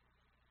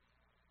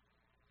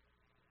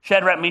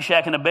 Shadrach,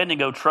 Meshach, and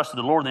Abednego trusted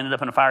the Lord. They ended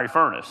up in a fiery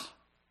furnace.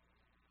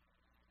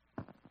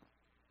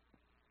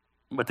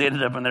 But they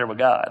ended up in there with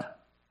God.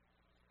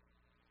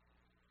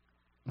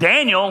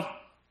 Daniel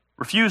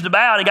refused to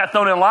bow. He got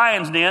thrown in a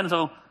lion's den,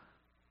 so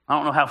I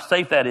don't know how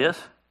safe that is.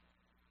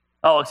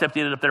 Oh, except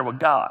he ended up there with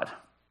God.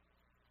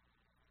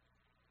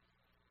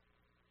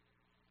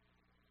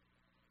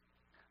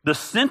 The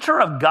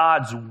center of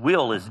God's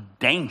will is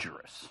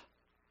dangerous.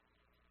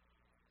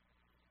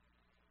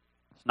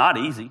 It's not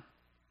easy.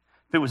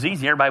 If it was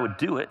easy, everybody would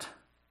do it.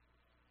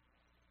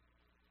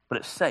 But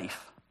it's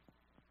safe.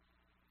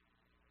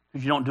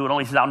 Because you don't do it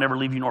only, he says, I'll never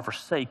leave you nor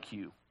forsake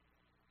you.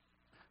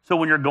 So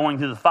when you're going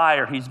through the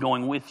fire, he's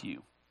going with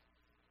you.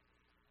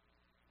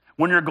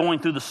 When you're going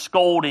through the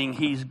scolding,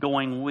 he's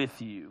going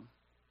with you.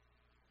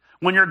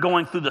 When you're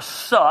going through the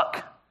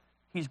suck,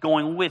 he's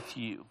going with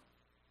you.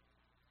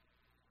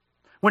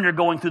 When you're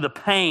going through the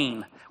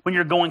pain, when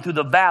you're going through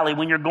the valley,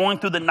 when you're going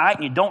through the night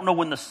and you don't know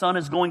when the sun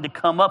is going to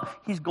come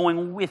up, he's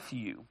going with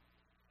you.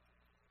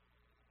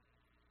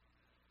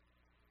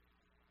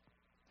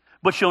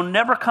 But you'll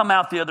never come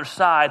out the other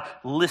side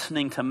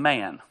listening to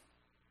man.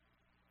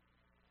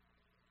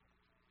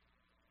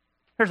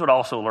 Here's what I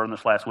also learned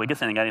this last week.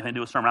 This ain't got anything to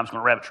do with sermon. I'm just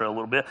going to rabbit trail a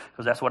little bit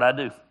because that's what I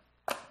do.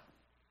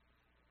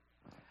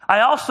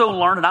 I also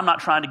learned, and I'm not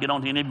trying to get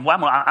on to any of you.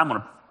 I'm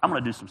going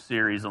to do some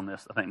series on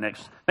this, I think,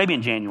 maybe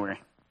in January.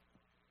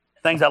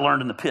 Things I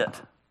learned in the pit.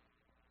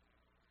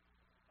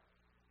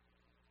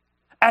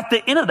 At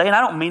the end of the day, and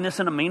I don't mean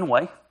this in a mean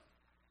way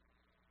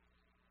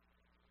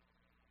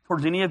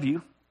towards any of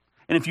you,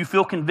 and if you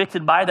feel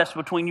convicted by it, that's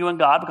between you and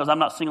God, because I'm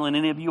not singling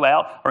any of you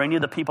out or any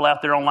of the people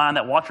out there online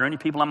that watch or any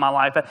people in my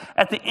life.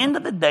 At the end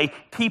of the day,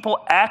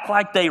 people act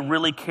like they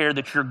really care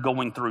that you're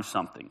going through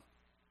something.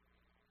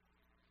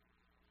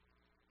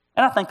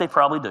 And I think they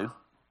probably do.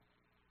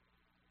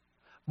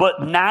 But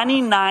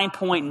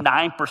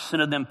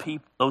 99.9% of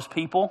those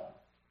people,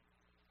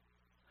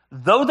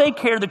 though they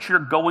care that you're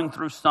going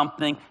through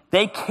something,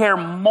 they care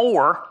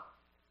more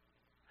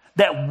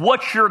that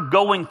what you're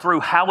going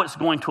through, how it's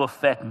going to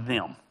affect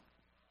them.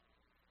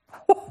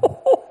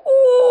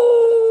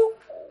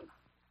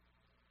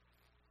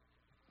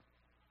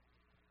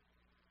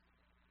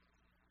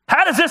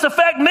 How does this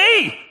affect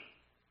me?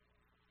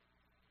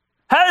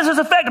 How does this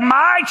affect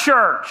my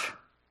church?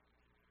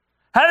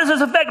 How does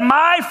this affect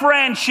my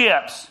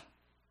friendships?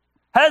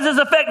 How does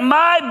this affect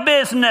my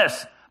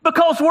business?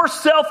 Because we're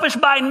selfish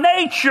by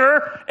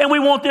nature and we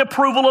want the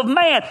approval of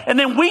man. And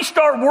then we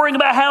start worrying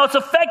about how it's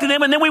affecting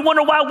them, and then we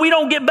wonder why we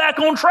don't get back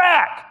on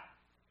track.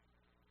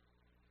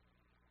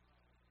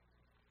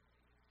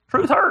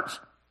 Truth hurts.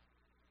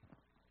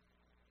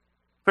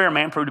 Fear of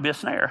man proved to be a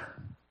snare.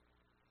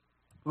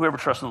 Whoever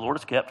trusts in the Lord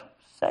is kept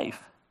safe.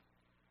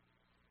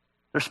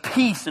 There's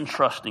peace in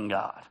trusting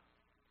God.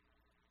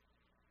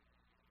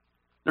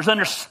 There's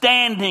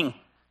understanding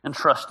in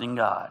trusting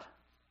God.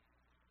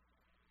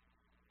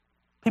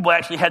 People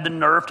actually had the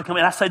nerve to come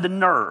in. I say the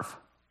nerve.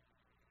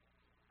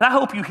 And I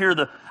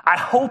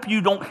hope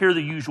you don't hear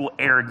the usual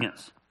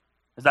arrogance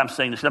as I'm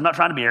saying this. I'm not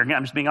trying to be arrogant.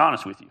 I'm just being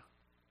honest with you.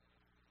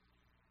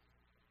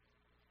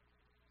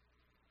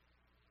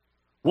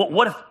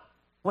 What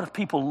if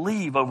people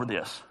leave over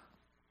this?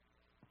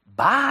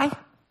 Bye.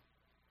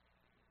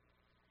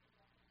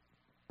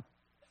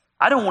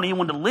 I don't want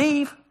anyone to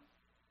leave.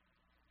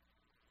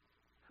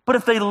 But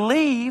if they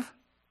leave,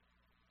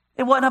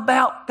 it wasn't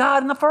about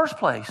God in the first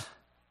place.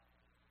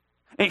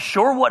 It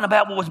sure wasn't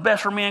about what was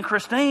best for me and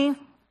Christine.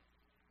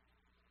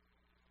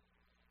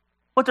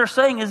 What they're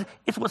saying is,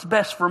 it's what's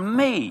best for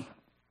me.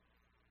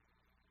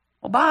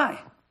 Well, bye.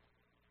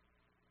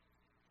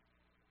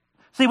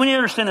 See, we need to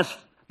understand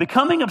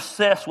Becoming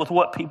obsessed with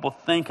what people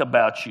think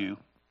about you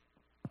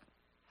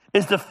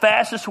is the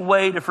fastest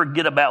way to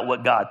forget about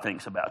what God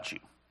thinks about you.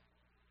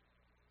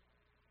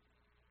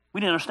 We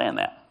didn't understand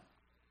that.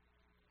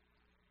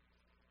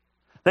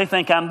 They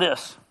think I'm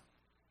this.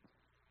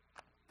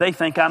 They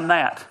think I'm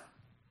that.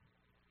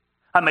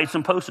 I made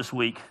some posts this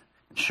week.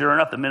 Sure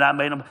enough, the minute I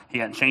made them, he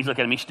hadn't changed. Look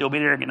at me, still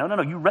being arrogant.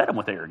 No, you read them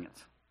with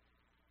arrogance.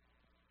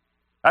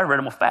 I read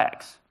them with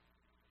facts.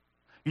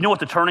 You know what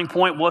the turning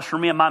point was for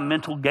me in my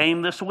mental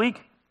game this week?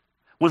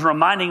 Was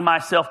reminding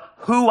myself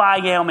who I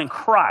am in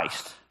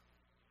Christ.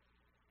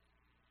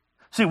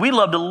 See, we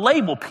love to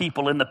label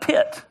people in the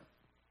pit.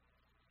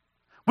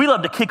 We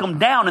love to kick them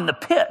down in the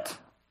pit.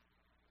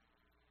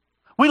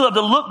 We love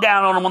to look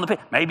down on them on the pit.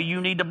 Maybe you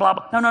need to blah,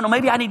 blah. No.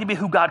 Maybe I need to be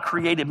who God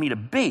created me to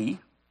be.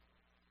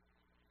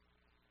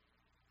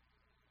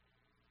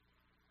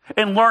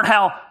 And learn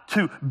how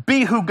to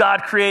be who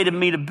God created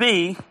me to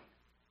be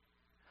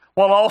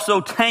while also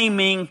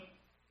taming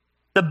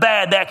the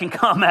bad that can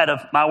come out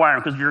of my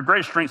wiring. Because your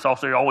greatest strength is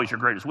also always your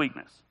greatest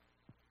weakness.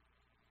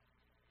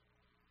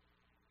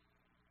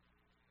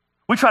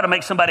 We try to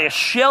make somebody a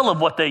shell of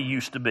what they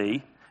used to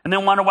be and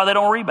then wonder why they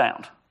don't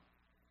rebound.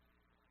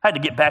 I had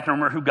to get back and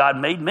remember who God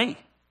made me.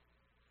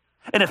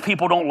 And if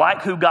people don't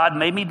like who God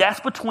made me,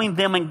 that's between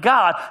them and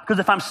God. Because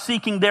if I'm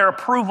seeking their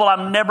approval,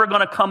 I'm never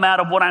going to come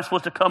out of what I'm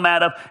supposed to come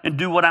out of and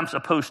do what I'm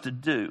supposed to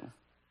do.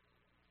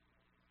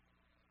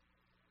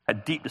 I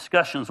had deep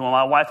discussions with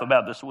my wife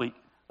about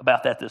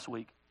that this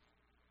week.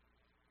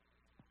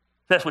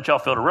 That's what y'all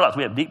fail to realize.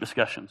 We have deep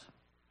discussions.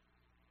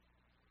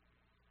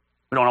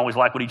 We don't always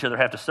like what each other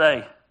have to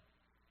say.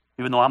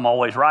 Even though I'm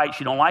always right,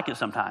 she don't like it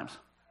sometimes.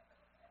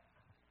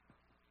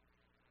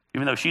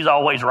 Even though she's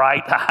always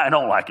right, I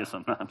don't like it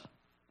sometimes.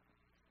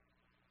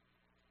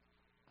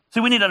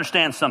 See, we need to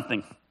understand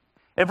something.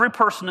 Every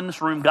person in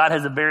this room, God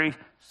has a very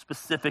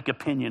specific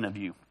opinion of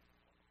you.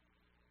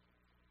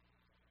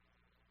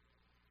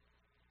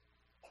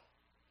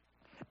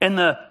 And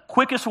the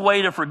quickest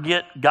way to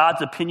forget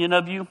God's opinion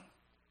of you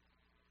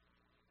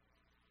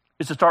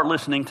is to start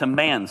listening to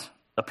man's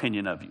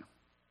opinion of you.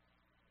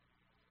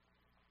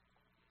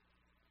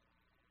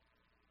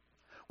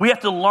 We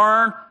have to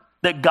learn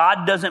that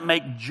God doesn't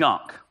make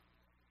junk.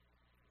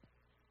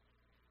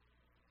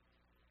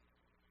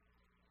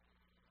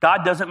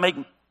 God doesn't make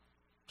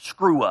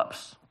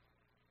screw-ups.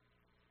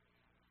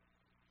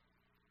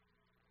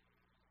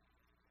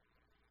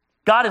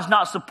 God is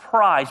not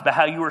surprised by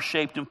how you are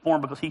shaped and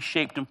formed because he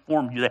shaped and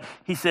formed you.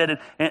 He said,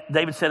 and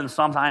David said in the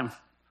Psalms, I'm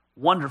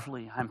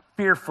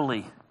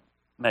fearfully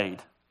made.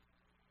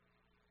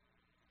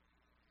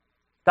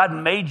 God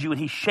made you and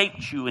he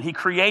shaped you and he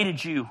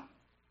created you.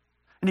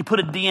 And he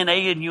put a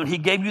DNA in you, and he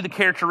gave you the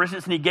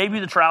characteristics, and he gave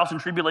you the trials and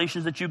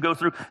tribulations that you go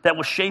through that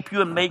will shape you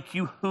and make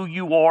you who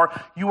you are.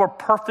 You are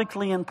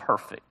perfectly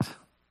imperfect.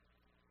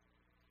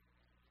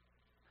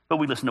 But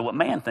we listen to what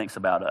man thinks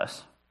about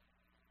us.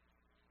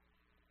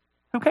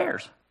 Who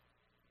cares?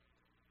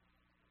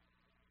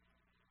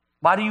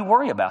 Why do you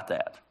worry about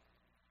that?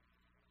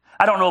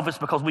 I don't know if it's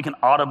because we can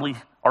audibly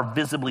or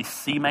visibly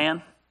see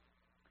man,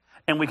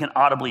 and we can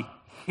audibly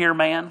hear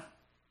man.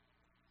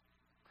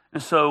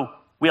 And so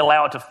we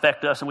allow it to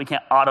affect us, and we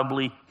can't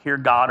audibly hear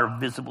God or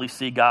visibly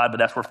see God, but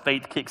that's where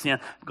faith kicks in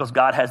because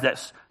God has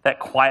that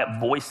quiet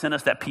voice in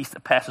us, that peace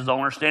that passes all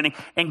understanding,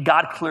 and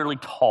God clearly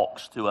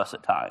talks to us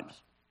at times.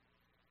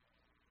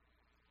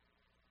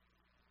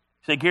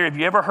 You say, Gary, have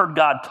you ever heard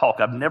God talk?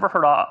 I've never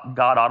heard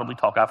God audibly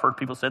talk. I've heard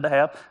people say they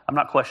have. I'm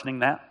not questioning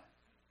that.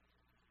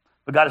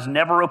 But God has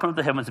never opened up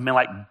the heavens and been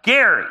like,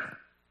 Gary,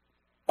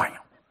 wham.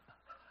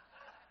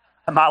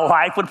 And my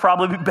life would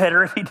probably be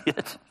better if he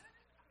did.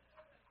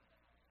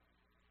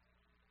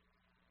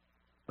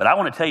 But I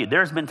want to tell you,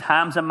 there's been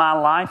times in my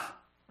life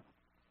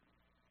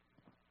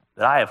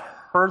that I have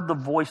heard the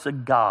voice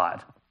of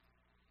God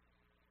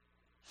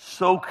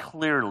so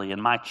clearly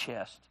in my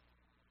chest,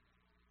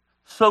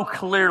 so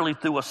clearly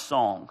through a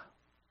song,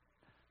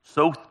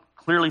 so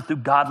clearly through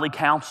godly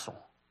counsel,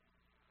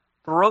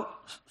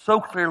 so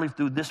clearly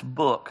through this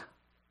book,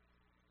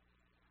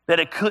 that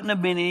it couldn't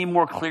have been any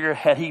more clear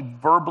had he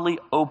verbally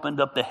opened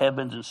up the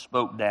heavens and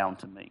spoke down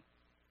to me.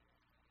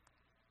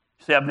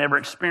 You see, I've never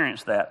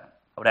experienced that.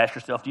 I would ask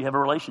yourself, do you have a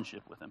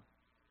relationship with him?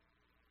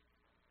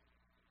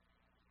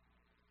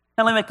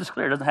 Now, let me make this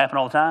clear. It doesn't happen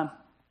all the time.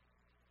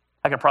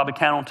 I could probably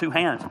count on two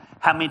hands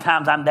how many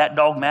times I'm that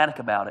dogmatic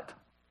about it.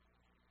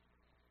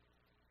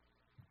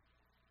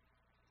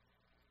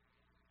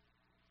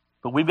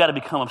 But we've got to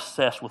become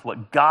obsessed with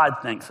what God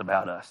thinks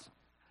about us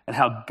and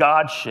how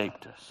God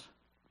shaped us.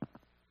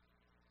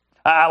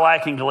 I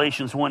like in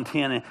Galatians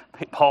 1:10,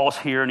 and Paul's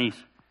here, and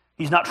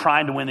he's not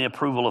trying to win the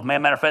approval of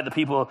man. Matter of fact, the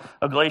people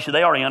of Galatia,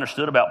 they already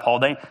understood about Paul.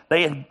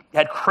 They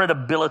had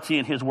credibility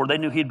in his word. They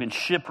knew he had been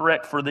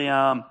shipwrecked for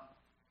the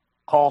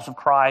cause of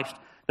Christ.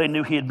 They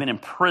knew he had been in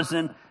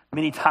prison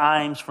many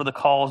times for the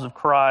cause of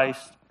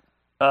Christ.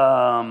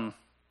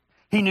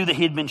 He knew that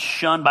he had been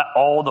shunned by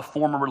all the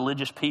former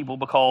religious people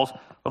because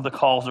of the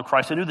cause of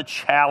Christ. He knew the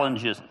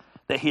challenges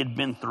that he had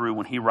been through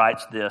when he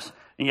writes this.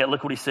 And yet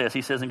look what he says.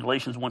 He says in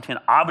Galatians 1:10,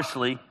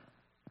 obviously,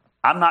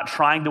 I'm not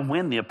trying to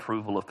win the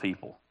approval of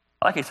people.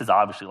 I like he says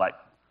obviously, like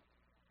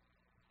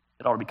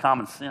it ought to be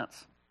common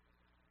sense.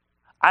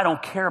 I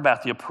don't care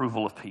about the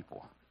approval of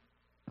people.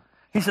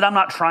 He said, I'm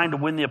not trying to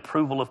win the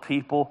approval of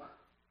people,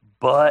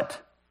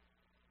 but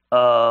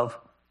of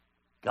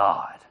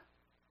God.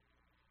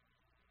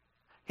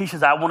 He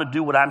says, I want to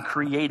do what I'm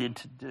created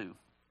to do.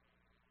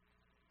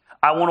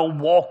 I want to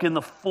walk in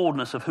the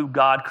fullness of who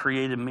God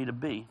created me to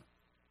be.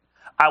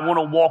 I want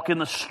to walk in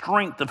the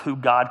strength of who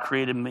God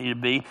created me to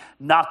be,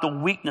 not the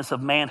weakness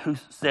of man who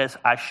says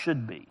I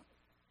should be.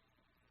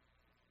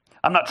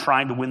 I'm not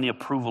trying to win the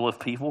approval of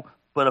people,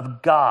 but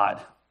of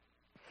God.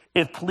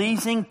 If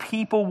pleasing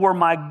people were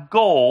my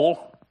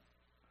goal,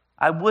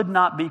 I would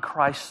not be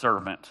Christ's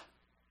servant.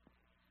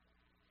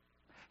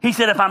 He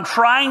said, if I'm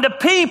trying to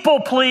people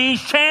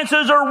please,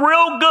 chances are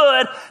real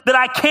good that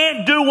I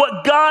can't do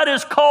what God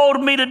has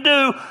called me to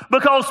do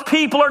because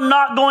people are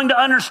not going to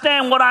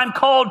understand what I'm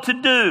called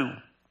to do.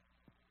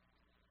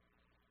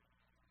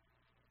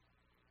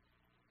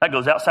 That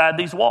goes outside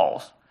these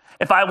walls.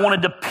 If I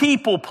wanted to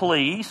people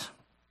please,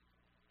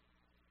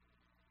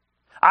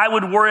 I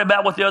would worry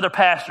about what the other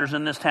pastors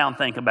in this town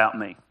think about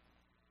me.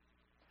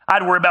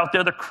 I'd worry about what the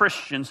other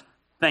Christians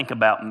think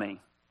about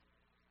me.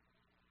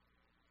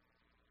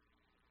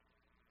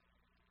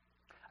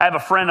 I have a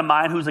friend of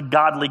mine who's a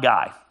godly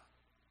guy.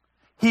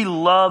 He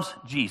loves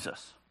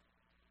Jesus.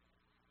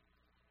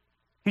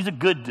 He's a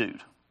good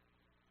dude.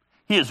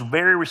 He is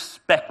very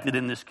respected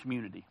in this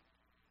community.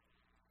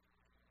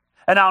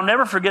 And I'll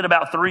never forget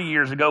about 3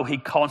 years ago, he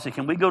called and said,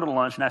 can we go to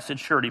lunch? And I said,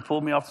 sure. And he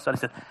pulled me off the side. He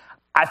said,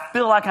 I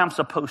feel like I'm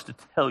supposed to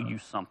tell you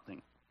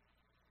something.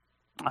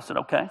 I said,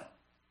 okay.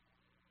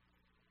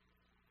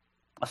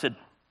 I said,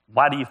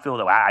 why do you feel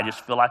that way? I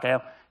just feel like I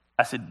am.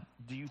 I said,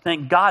 do you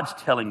think God's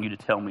telling you to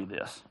tell me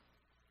this?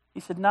 He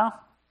said, no.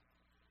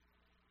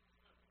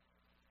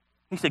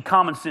 He said,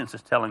 common sense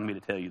is telling me to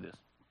tell you this.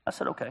 I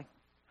said, okay. And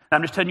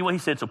I'm just telling you what he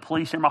said, so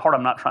please hear my heart.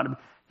 I'm not trying to be.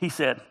 He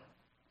said,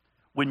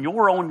 when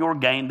you're on your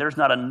game, there's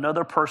not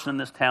another person in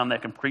this town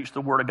that can preach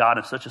the word of God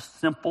in such a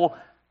simple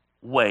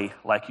way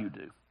like you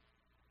do.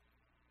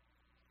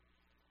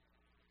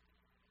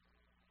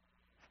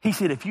 He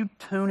said, if you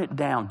tune it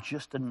down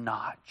just a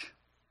notch.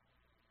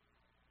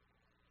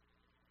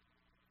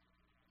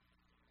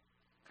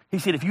 He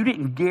said, if you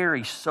didn't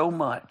Gary so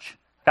much.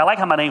 I like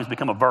how my name has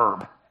become a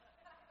verb.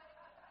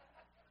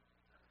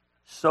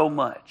 So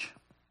much.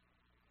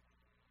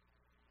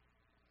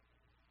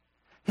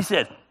 He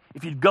said,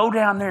 if you'd go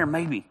down there and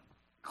maybe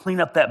clean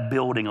up that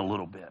building a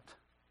little bit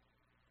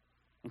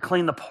and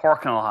clean the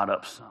parking lot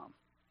up some.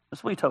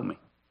 That's what he told me.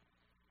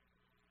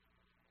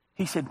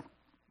 He said,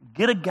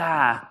 get a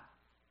guy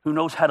who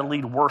knows how to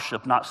lead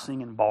worship, not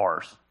sing in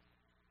bars.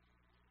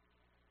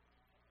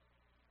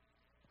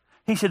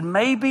 He said,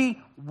 maybe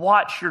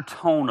watch your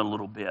tone a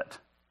little bit.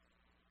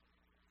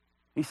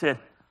 He said,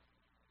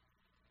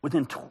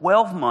 within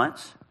 12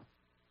 months,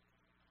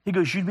 he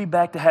goes, you'd be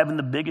back to having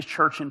the biggest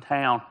church in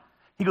town.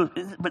 He goes,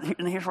 but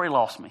here's where he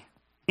lost me.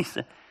 He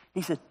said,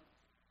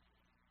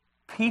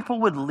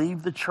 people would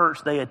leave the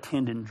church they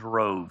attend in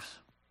droves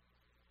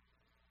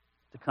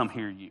to come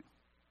hear you.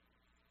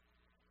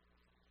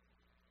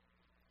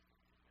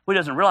 He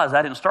doesn't realize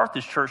I didn't start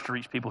this church to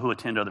reach people who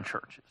attend other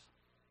churches.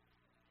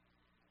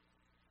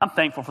 I'm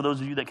thankful for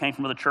those of you that came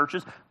from other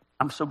churches.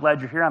 I'm so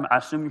glad you're here. I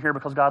assume you're here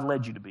because God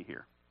led you to be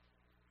here.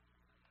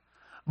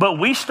 But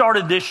we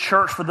started this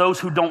church for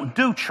those who don't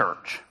do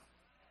church.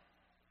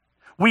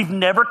 We've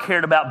never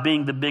cared about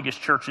being the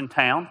biggest church in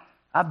town.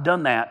 I've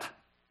done that.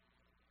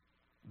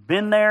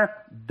 Been there,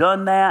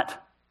 done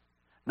that.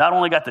 Not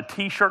only got the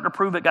t-shirt to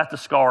prove it, got the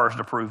scars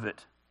to prove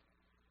it.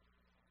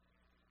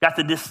 Got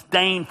the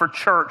disdain for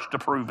church to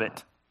prove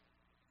it.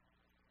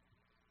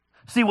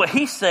 See, what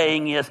he's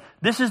saying is,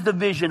 this is the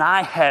vision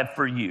I have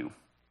for you.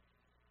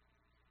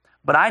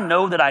 But I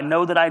know that I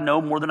know that I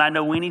know more than I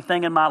know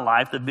anything in my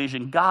life, the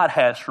vision God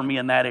has for me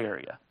in that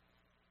area.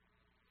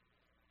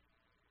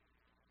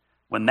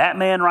 When that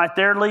man right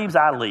there leaves,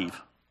 I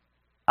leave.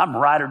 I'm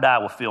ride or die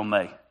with Phil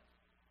May.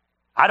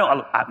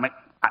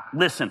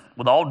 Listen,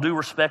 with all due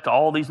respect to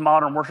all these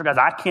modern worship guys,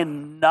 I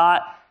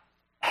cannot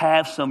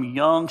have some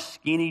young,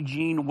 skinny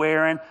jean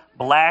wearing,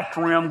 black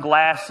rim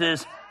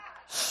glasses,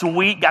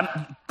 sweet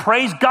guy.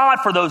 Praise God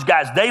for those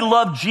guys. They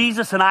love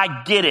Jesus and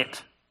I get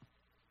it.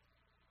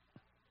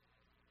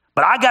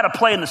 But I got to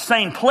play in the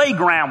same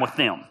playground with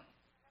them.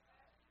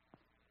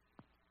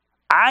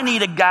 I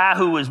need a guy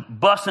who is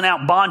busting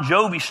out Bon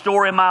Jovi's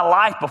Story of My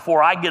Life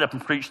before I get up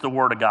and preach the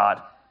Word of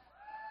God.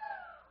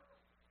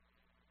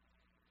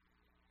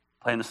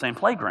 Play in the same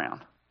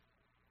playground.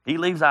 He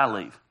leaves, I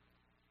leave.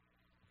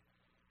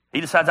 He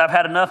decides I've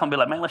had enough. I'm going to be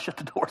like, man, let's shut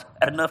the doors.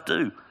 I've had enough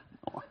too.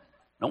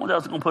 No one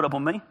else is going to put up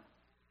on me.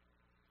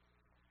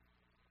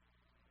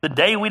 The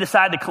day we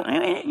decide to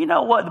clean, you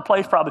know what? The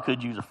place probably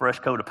could use a fresh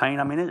coat of paint.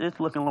 I mean, it's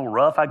looking a little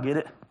rough. I get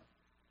it.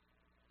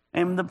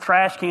 And the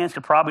trash cans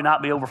could probably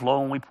not be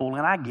overflowing when we pull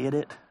in. I get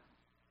it.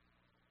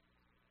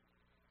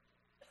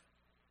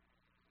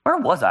 Where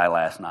was I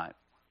last night?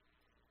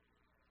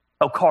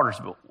 Oh,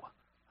 Cartersville.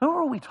 Who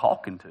are we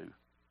talking to?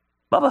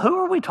 Bubba, who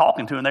are we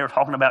talking to? And they were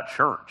talking about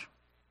church.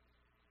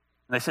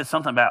 And they said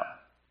something about,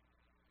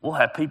 we'll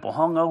have people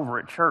hung over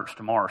at church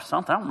tomorrow or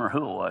something. I don't remember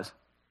who it was.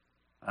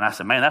 And I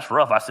said, man, that's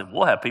rough. I said,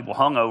 we'll have people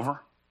hung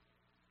over,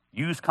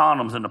 used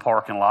condoms in the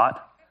parking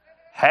lot,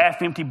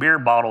 half-empty beer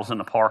bottles in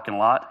the parking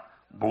lot,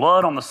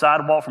 blood on the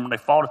sidewalk from when they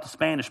fought at the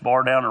Spanish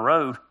bar down the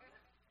road.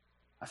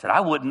 I said,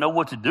 I wouldn't know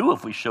what to do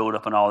if we showed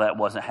up and all that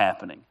wasn't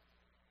happening.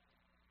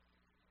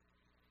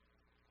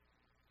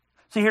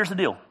 See, here's the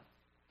deal.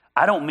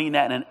 I don't mean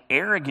that in an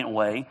arrogant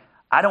way.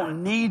 I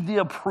don't need the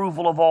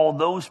approval of all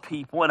those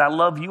people, and I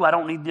love you. I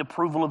don't need the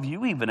approval of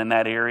you even in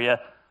that area.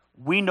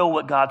 We know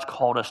what God's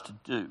called us to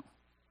do.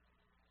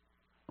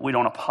 We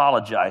don't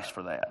apologize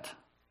for that.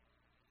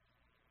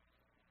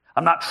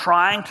 I'm not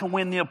trying to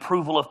win the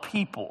approval of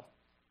people,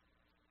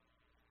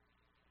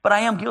 but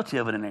I am guilty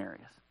of it in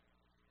areas.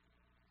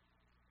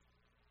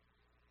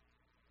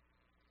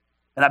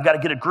 And I've got to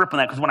get a grip on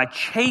that, because when I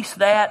chase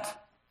that,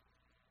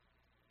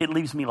 it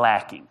leaves me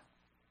lacking.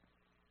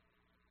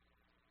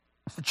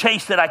 It's the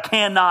chase that I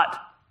cannot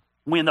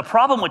win. The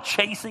problem with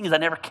chasing is I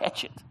never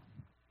catch it.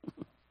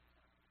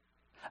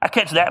 I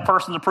catch that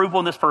person's approval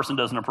and this person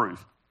doesn't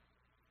approve.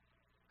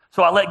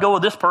 So I let go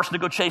of this person to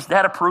go chase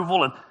that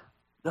approval, and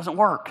it doesn't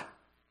work.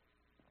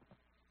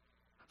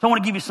 So I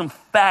want to give you some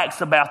facts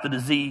about the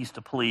disease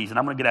to please, and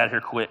I'm going to get out of here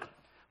quick.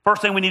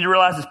 First thing we need to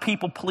realize is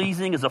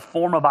people-pleasing is a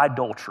form of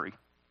idolatry.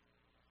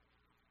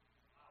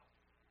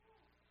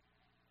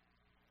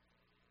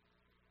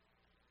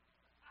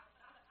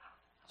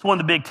 It's one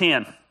of the big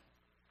 10.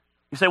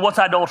 You say, what's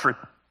idolatry?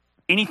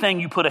 Anything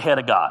you put ahead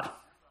of God.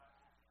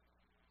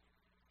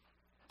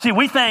 See,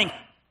 we think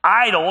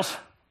idols,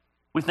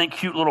 we think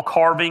cute little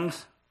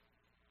carvings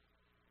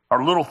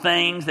or little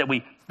things that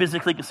we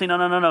physically can see.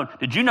 No.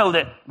 Did you know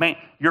that, man,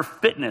 your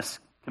fitness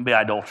can be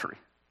idolatry?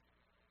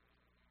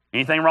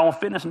 Anything wrong with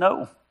fitness?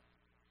 No.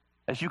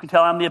 As you can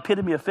tell, I'm the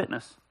epitome of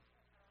fitness.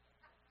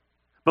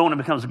 But when it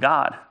becomes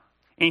God,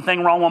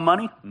 anything wrong with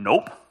money?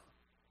 Nope.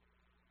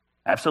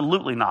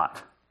 Absolutely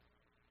not.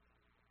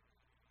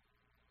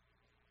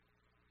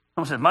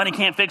 Someone says, money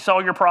can't fix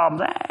all your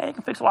problems. It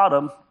can fix a lot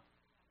of them.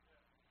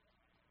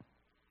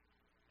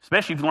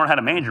 Especially if you learn how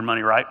to manage your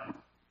money right.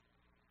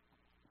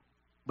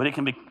 But it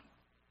can be,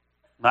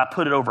 when I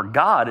put it over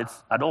God, it's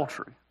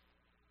idolatry.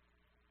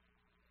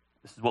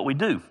 This is what we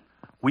do.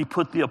 We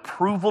put the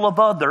approval of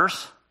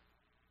others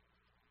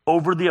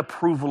over the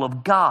approval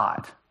of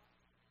God.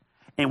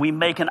 And we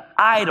make an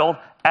idol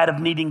out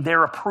of needing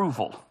their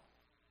approval.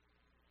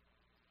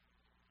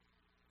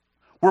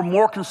 We're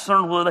more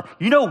concerned with it.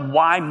 You know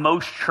why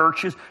most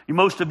churches,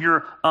 most of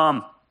your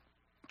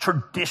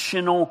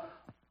traditional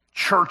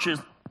churches,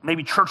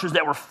 maybe churches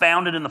that were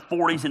founded in the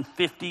 40s and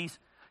 50s,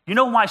 you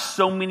know why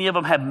so many of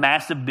them have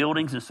massive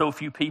buildings and so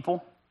few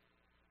people?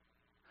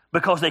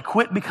 Because they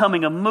quit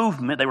becoming a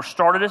movement. They were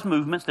started as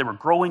movements. They were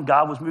growing.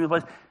 God was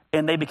moving,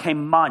 and they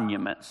became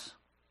monuments.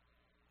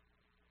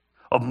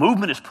 A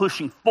movement is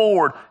pushing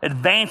forward,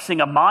 advancing.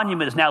 A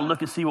monument is now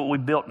look and see what we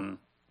built in.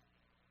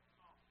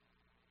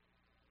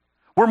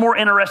 We're more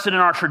interested in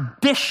our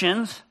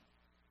traditions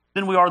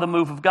than we are the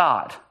move of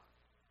God.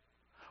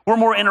 We're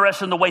more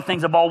interested in the way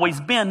things have always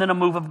been than a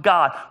move of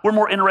God. We're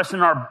more interested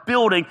in our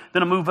building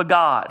than a move of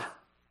God.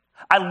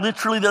 I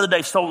literally the other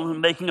day saw them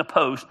making a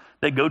post.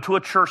 They go to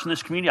a church in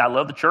this community. I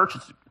love the church.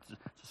 It's a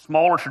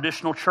smaller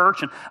traditional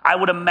church. And I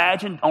would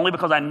imagine, only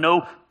because I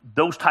know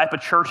those type of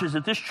churches,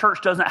 that this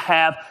church doesn't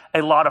have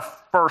a lot of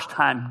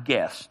first-time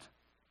guests.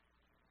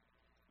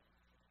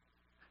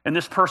 And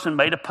this person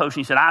made a post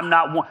and he said, I'm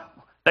not one.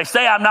 They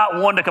say I'm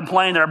not one to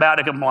complain, they're about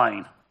to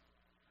complain.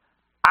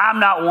 I'm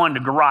not one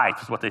to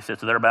gripe, is what they said,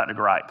 so they're about to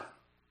gripe.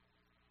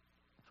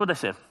 That's what they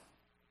said.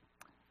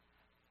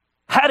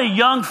 Had a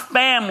young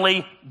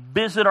family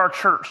visit our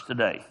church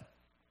today.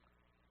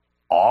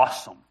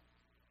 Awesome.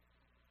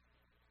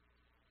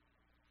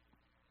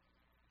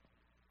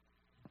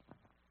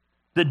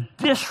 The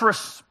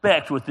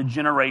disrespect with the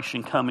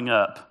generation coming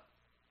up.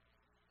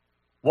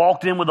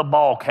 Walked in with a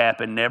ball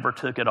cap and never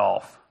took it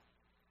off.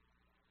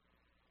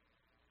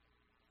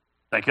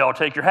 Think y'all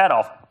take your hat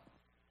off.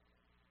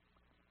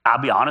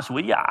 I'll be honest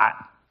with you,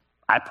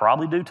 I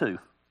probably do too.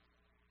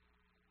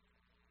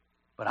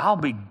 But I'll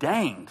be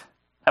danged.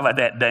 How about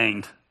that,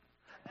 danged?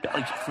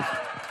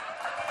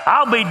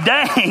 I'll be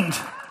danged.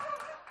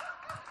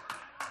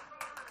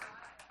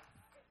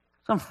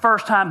 Some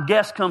first-time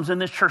guest comes in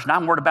this church, and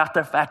I'm worried about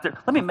the fact that,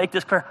 let me make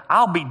this clear,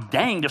 I'll be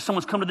danged if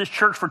someone's come to this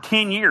church for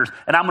 10 years,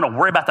 and I'm going to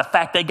worry about the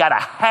fact they got a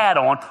hat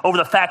on over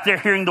the fact they're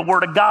hearing the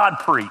Word of God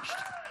preached.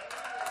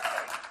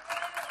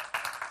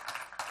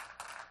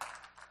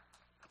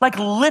 Like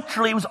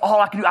literally, it was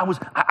all I could do.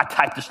 I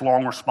typed this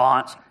long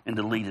response and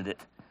deleted it.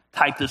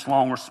 Typed this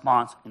long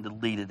response and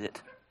deleted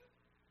it.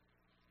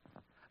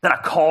 Then I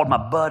called my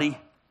buddy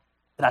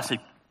and I said,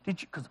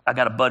 did you, because I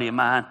got a buddy of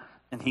mine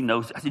and he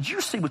knows. I said, did you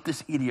see what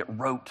this idiot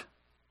wrote?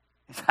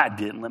 He said, I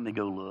didn't. Let me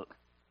go look.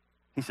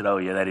 He said, oh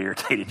yeah, that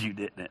irritated you,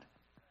 didn't it?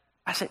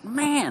 I said,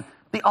 man,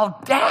 the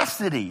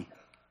audacity.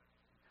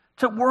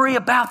 to worry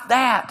about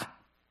that.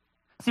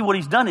 See, what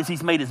he's done is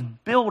he's made his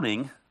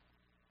building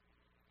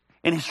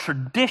and his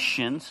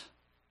traditions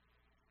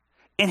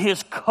and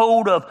his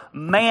code of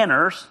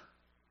manners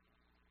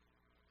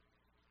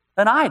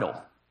an idol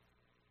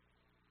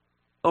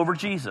over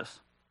Jesus.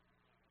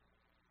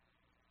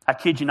 I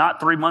kid you not,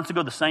 3 months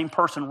ago, the same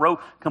person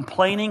wrote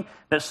complaining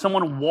that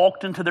someone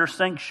walked into their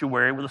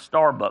sanctuary with a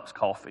Starbucks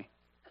coffee.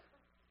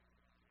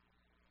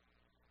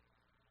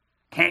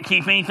 Can't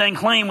keep anything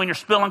clean when you're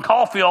spilling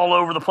coffee all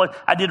over the place.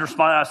 I did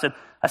respond.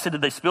 I said,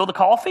 did they spill the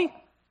coffee?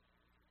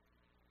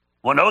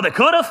 Well, no, they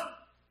could have.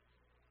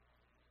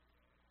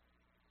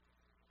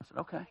 I said,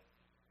 okay.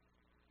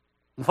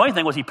 The funny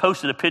thing was he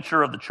posted a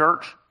picture of the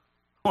church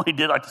when he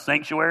did like the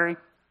sanctuary.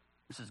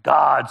 This is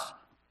God's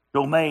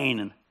domain,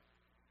 and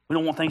we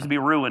don't want things to be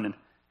ruined. And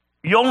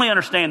you only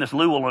understand this,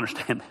 Lou will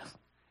understand this,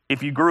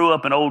 if you grew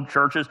up in old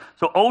churches.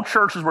 So old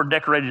churches were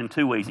decorated in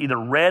two ways, either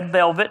red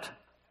velvet,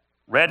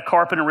 red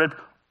carpet and red,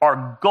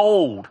 or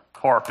gold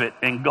carpet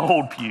and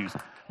gold pews.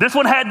 This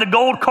one had the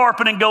gold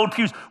carpet and gold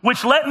pews,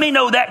 which let me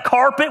know that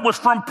carpet was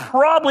from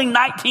probably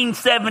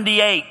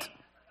 1978.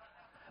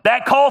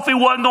 That coffee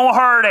wasn't going to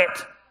hurt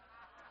it.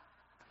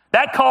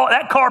 That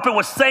carpet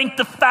was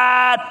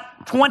sanctified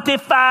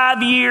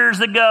 25 years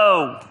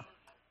ago.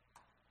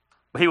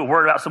 But he was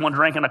worried about someone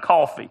drinking a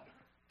coffee.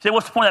 See,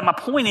 what's the point of that? My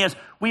point is,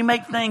 we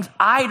make things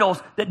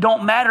idols that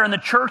don't matter, and the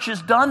church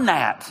has done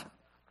that.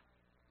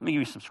 Let me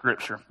give you some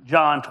scripture.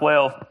 John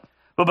 12.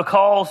 But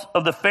because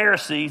of the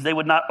Pharisees, they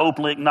would not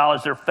openly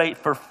acknowledge their faith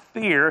for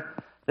fear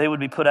they would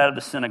be put out of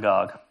the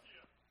synagogue.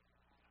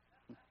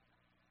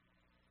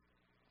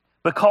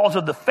 Because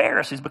of the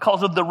Pharisees,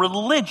 because of the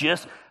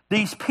religious,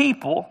 these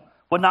people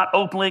would not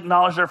openly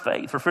acknowledge their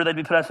faith for fear they'd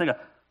be put out of the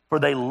synagogue. For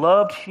they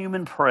loved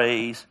human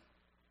praise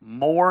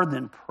more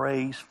than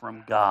praise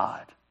from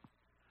God.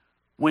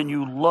 When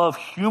you love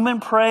human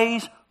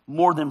praise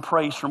more than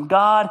praise from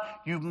God,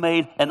 you've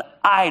made an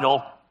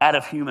idol out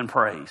of human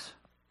praise.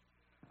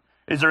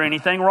 Is there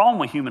anything wrong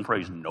with human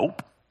praise?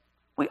 Nope.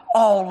 We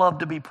all love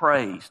to be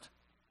praised.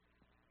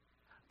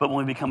 But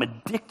when we become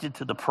addicted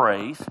to the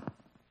praise,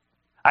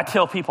 I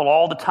tell people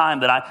all the time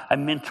that I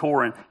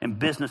mentor in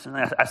business, and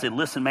I say,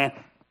 listen, man,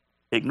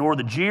 ignore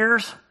the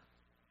jeers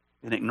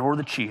and ignore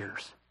the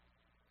cheers.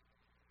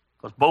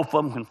 Because both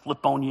of them can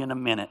flip on you in a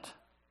minute.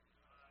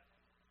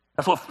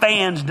 That's what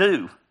fans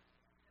do.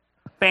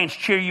 Fans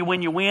cheer you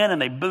when you win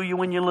and they boo you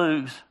when you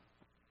lose.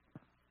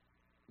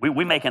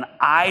 We make an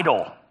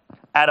idol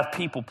out of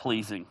people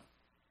pleasing.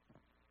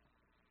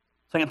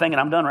 Second thing,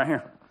 and I'm done right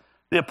here.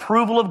 The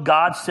approval of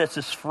God sets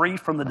us free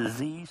from the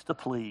disease to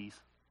please.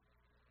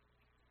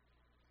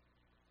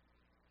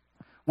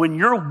 When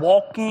you're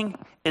walking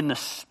in the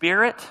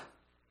Spirit,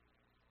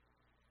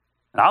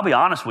 and I'll be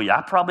honest with you,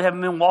 I probably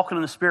haven't been walking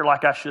in the Spirit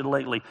like I should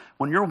lately.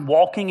 When you're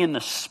walking in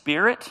the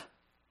Spirit,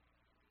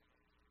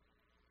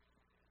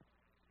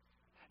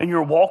 and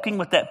you're walking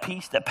with that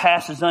peace that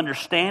passes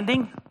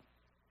understanding,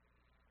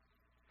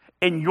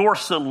 and you're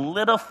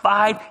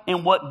solidified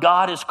in what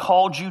God has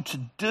called you to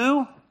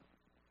do,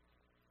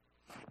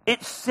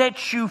 it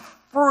sets you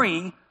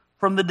free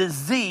from the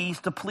disease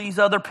to please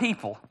other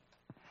people.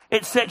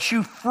 It sets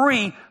you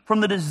free from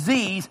the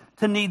disease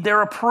to need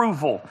their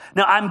approval.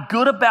 Now, I'm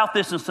good about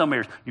this in some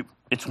areas.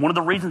 It's one of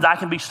the reasons I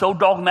can be so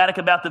dogmatic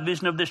about the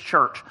vision of this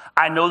church.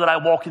 I know that I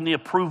walk in the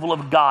approval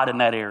of God in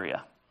that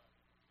area.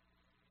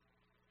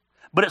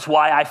 But it's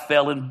why I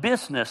fell in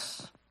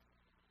business,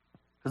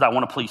 because I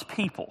want to please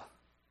people.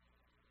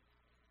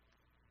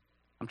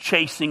 I'm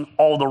chasing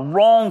all the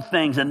wrong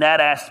things in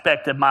that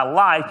aspect of my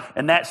life,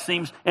 and that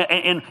seems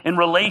in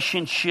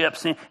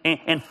relationships,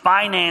 in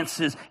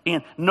finances,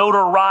 in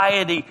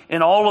notoriety,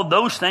 and all of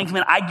those things. I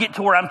mean, I get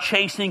to where I'm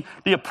chasing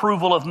the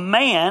approval of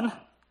man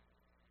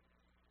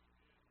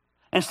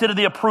instead of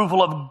the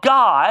approval of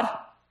God,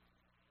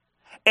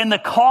 and the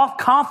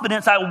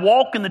confidence I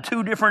walk in the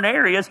two different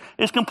areas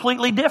is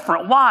completely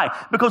different. Why?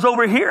 Because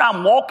over here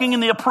I'm walking in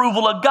the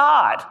approval of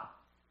God.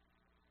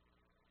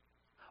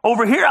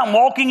 Over here, I'm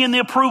walking in the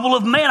approval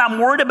of man. I'm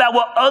worried about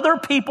what other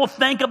people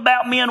think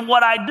about me and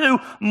what I do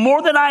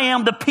more than I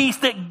am the peace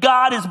that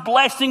God is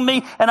blessing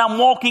me, and I'm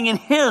walking in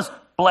His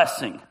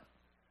blessing.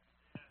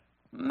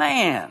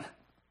 Man,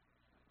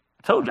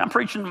 I told you I'm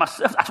preaching to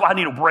myself. That's why I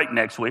need a break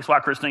next week. That's why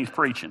Christine's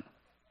preaching.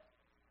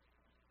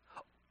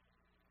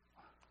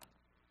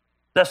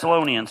 1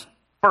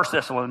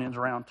 Thessalonians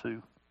around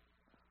 2.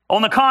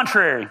 On the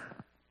contrary,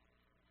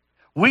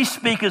 we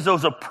speak as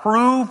those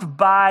approved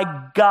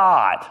by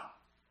God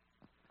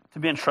to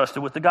be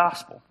entrusted with the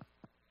gospel.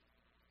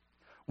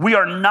 We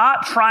are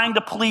not trying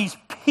to please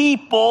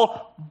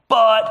people,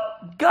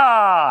 but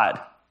God,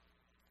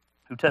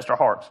 who tests our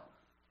hearts.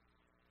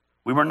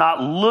 We were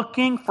not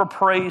looking for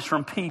praise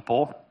from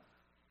people,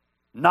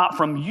 not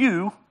from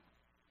you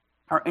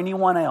or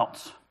anyone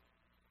else.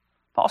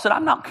 Paul said, I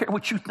don't care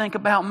what you think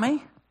about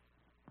me.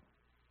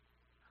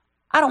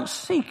 I don't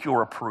seek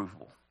your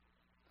approval.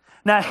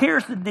 Now,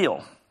 here's the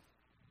deal.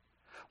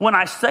 When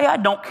I say I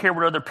don't care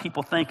what other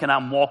people think and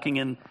I'm walking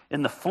in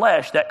the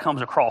flesh, that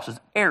comes across as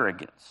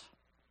arrogance.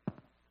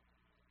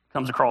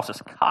 comes across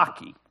as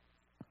cocky.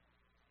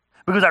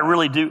 Because I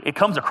really do, it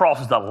comes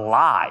across as a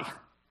lie.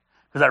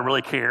 Because I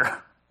really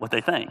care what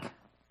they think.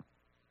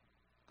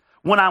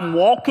 When I'm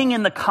walking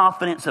in the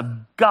confidence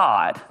of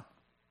God,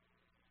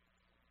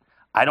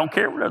 I don't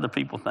care what other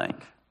people think.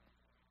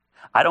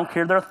 I don't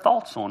care their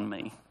thoughts on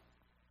me.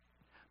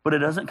 But it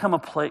doesn't come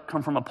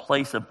from a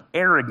place of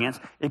arrogance.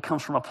 It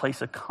comes from a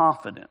place of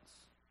confidence.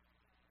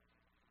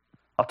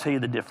 I'll tell you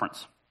the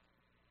difference.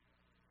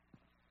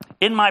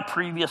 In my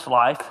previous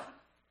life,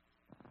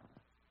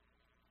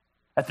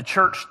 at the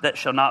church that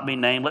shall not be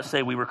named, let's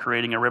say we were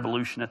creating a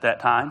revolution at that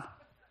time,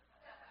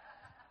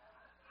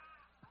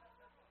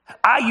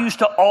 I used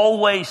to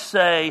always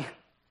say,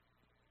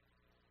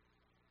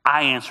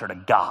 I answer to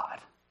God.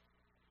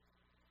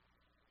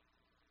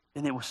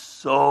 And it was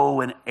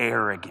so an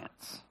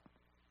arrogance.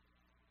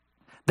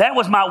 That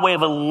was my way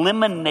of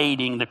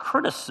eliminating the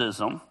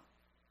criticism,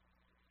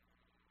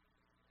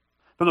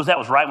 because that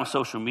was right when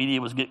social media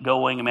was getting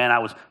going. And man, I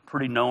was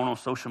pretty known on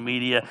social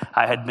media.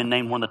 I had been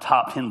named one of the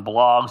top 10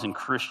 blogs in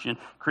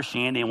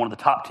Christianity and one of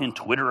the top 10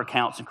 Twitter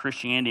accounts in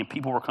Christianity, and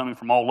people were coming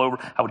from all over.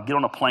 I would get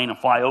on a plane and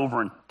fly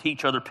over and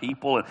teach other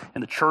people,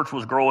 and the church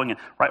was growing, and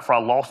right before I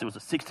lost it was the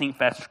 16th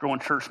fastest growing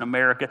church in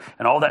America,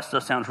 and all that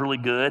stuff sounds really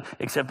good,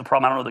 except the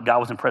problem, I don't know that God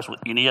was impressed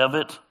with any of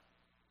it,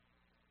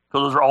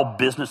 because those are all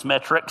business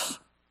metrics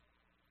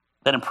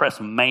that impress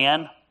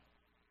man.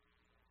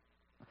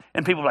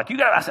 And people were like,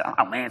 I said,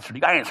 I'm answering.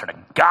 You got to answer to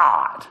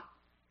God. It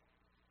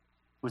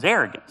was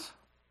arrogance.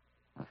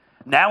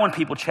 Now when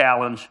people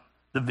challenge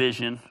the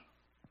vision,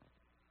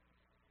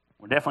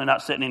 we're definitely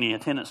not setting any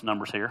attendance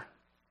numbers here.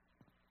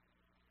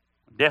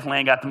 Definitely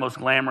ain't got the most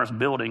glamorous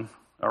building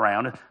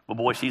around it. But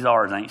boy, she's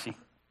ours, ain't she?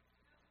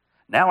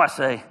 Now I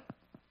say,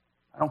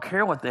 I don't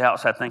care what the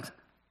outside thinks.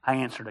 I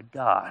answer to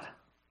God.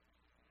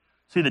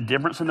 See the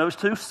difference in those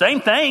two?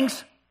 Same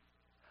things,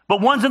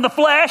 but one's in the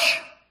flesh,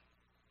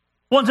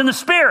 one's in the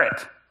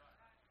spirit.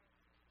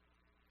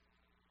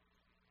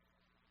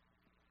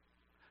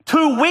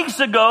 2 weeks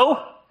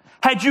ago,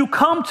 had you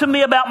come to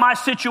me about my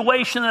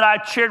situation that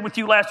I shared with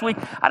you last week,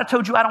 I'd have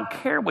told you I don't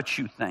care what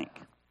you think.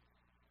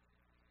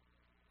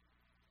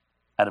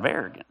 Out of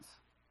arrogance.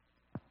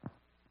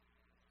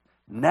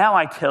 Now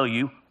I tell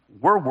you,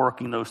 we're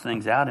working those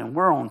things out and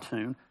we're on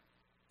tune,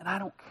 and I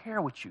don't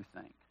care what you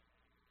think.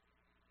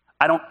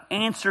 I don't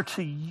answer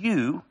to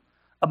you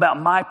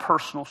about my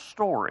personal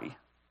story.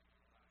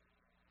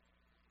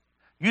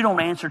 You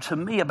don't answer to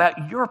me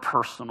about your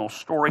personal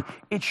story.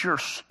 It's your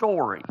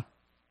story. It's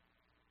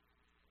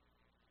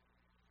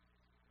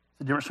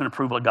the difference between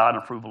approval of God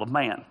and approval of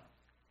man.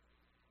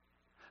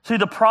 See,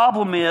 the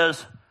problem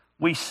is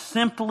we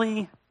simply,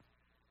 and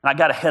I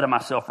got ahead of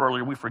myself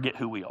earlier, we forget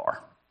who we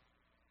are.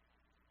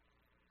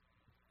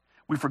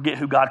 We forget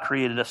who God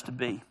created us to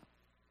be.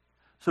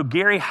 So,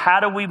 Gary,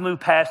 how do we move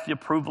past the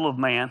approval of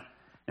man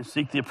and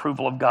seek the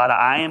approval of God?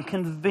 I am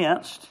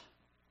convinced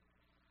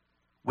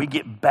we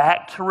get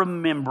back to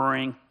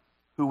remembering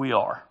who we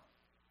are.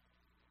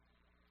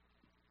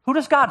 Who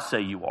does God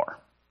say you are?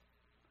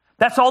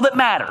 That's all that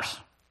matters.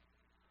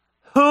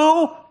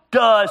 Who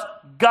does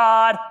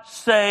God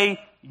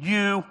say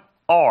you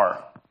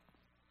are?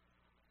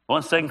 Well,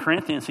 in 2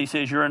 Corinthians, he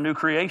says you're a new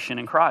creation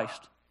in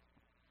Christ.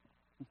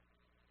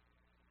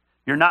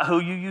 You're not who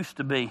you used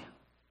to be.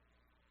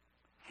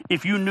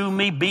 If you knew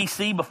me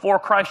BC before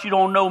Christ, you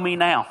don't know me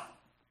now.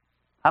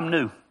 I'm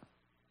new.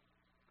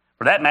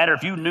 For that matter,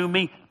 if you knew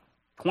me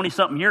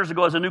 20-something years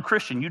ago as a new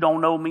Christian, you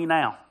don't know me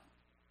now.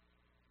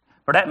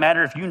 For that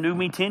matter, if you knew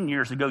me 10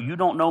 years ago, you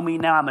don't know me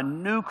now. I'm a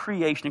new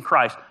creation in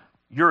Christ.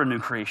 You're a new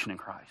creation in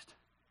Christ.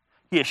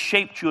 He has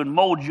shaped you and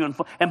molded you.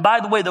 And by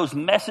the way, those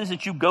messes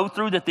that you go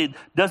through that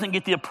doesn't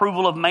get the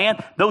approval of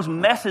man, those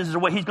messes are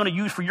what he's going to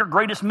use for your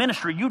greatest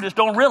ministry. You just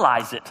don't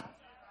realize it.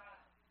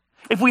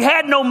 If we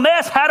had no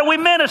mess, how do we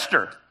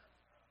minister?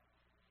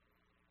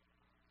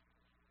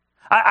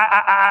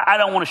 I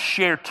don't want to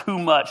share too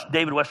much.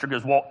 David Westergaard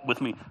has walked with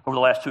me over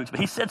the last 2 weeks, but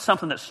he said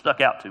something that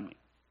stuck out to me.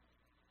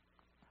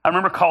 I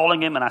remember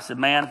calling him and I said,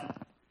 man,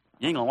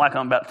 you ain't going to like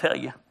what I'm about to tell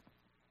you.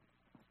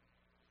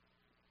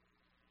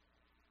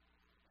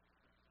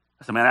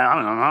 I said, man,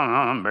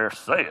 I'm embarrassed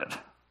to say it.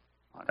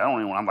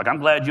 I'm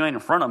glad you ain't in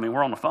front of me.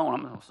 We're on the phone.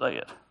 I'm going to say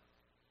it.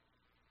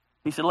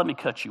 He said, let me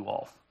cut you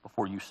off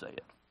before you say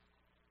it.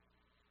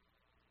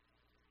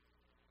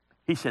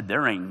 He said,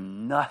 there ain't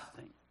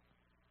nothing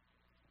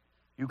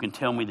you can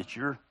tell me that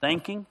you're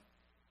thinking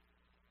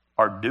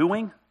or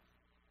doing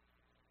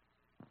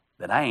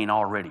that I ain't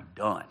already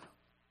done.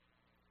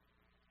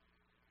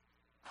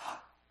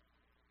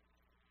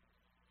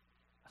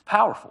 That's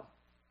powerful.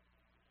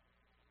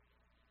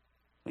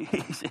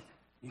 He said,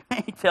 you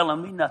ain't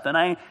telling me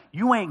nothing.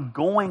 You ain't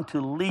going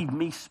to leave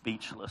me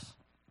speechless.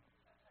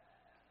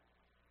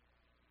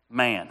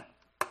 Man,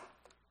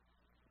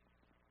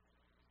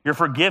 you're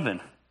forgiven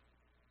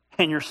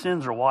and your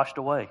sins are washed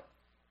away.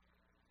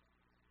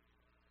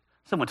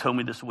 Someone told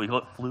me this week,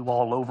 it flew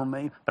all over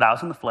me, but I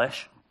was in the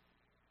flesh.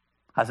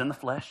 I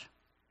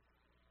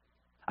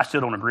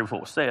still don't agree with what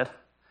was said,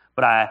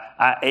 but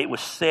it was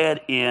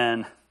said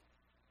in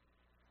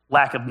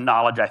lack of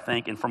knowledge, I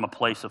think, and from a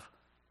place of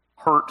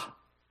hurt.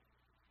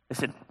 They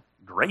said,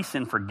 grace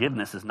and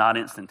forgiveness is not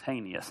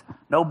instantaneous.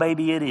 No,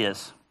 baby, it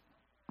is.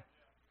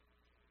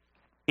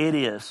 It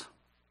is.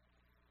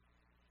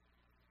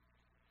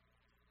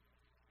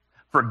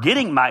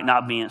 Forgetting might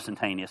not be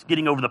instantaneous.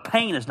 Getting over the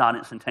pain is not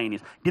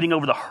instantaneous. Getting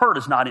over the hurt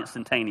is not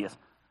instantaneous.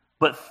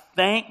 But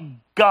thank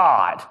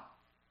God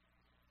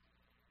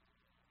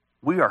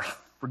we are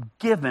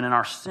forgiven and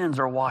our sins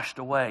are washed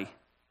away.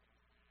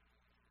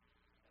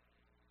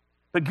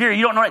 But Gary,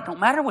 you don't know, it don't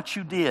matter what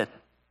you did.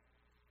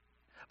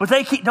 But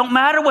don't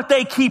matter what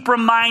they keep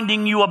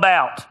reminding you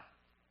about.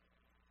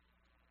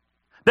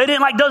 They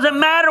didn't like, doesn't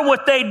matter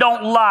what they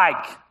don't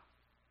like.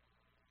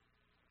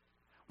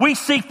 We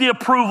seek the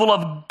approval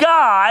of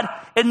God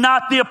and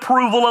not the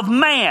approval of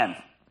man.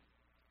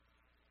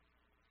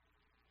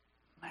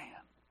 Man.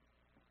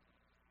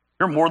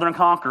 You're more than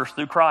conquerors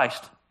through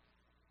Christ.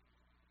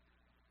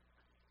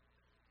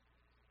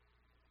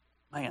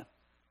 Man,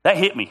 that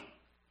hit me.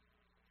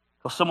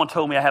 Because someone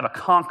told me I have a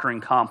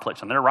conquering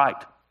complex, and they're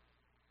right.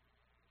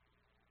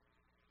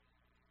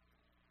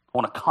 I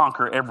want to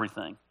conquer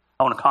everything.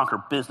 I want to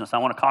conquer business. I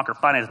want to conquer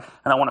finances.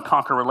 And I want to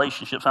conquer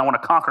relationships. I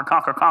want to conquer.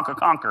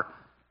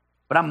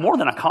 But I'm more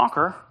than a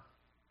conqueror.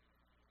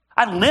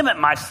 I limit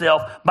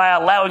myself by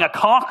allowing a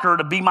conqueror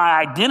to be my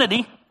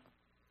identity.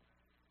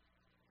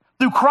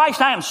 Through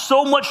Christ, I am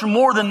so much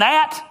more than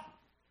that.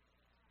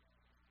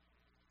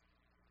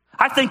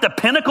 I think the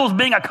pinnacle is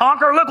being a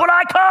conqueror. Look what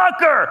I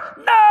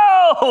conquer.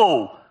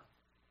 No!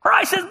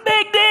 Christ is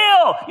big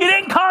deal. You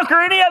didn't conquer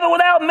any of it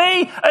without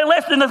me,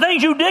 unless in the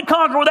things you did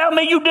conquer without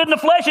me, you did in the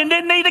flesh and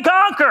didn't need to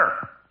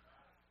conquer.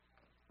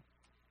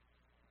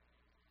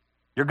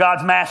 You're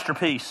God's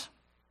masterpiece.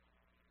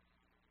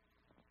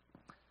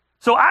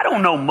 So I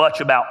don't know much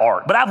about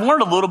art, but I've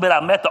learned a little bit. I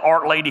met the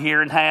art lady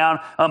here in town.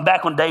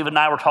 Back when David and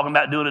I were talking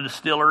about doing a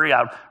distillery,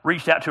 I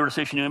reached out to her to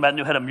see if she knew anybody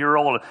who had a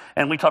mural,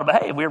 and we talked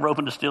about, hey, if we ever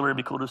opened a distillery, it'd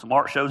be cool to do some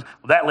art shows.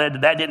 Well,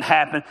 that didn't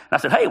happen. And I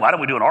said, hey, why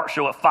don't we do an art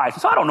show at Fife?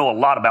 So I don't know a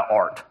lot about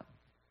art.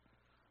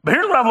 But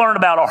here's what I've learned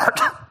about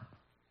art.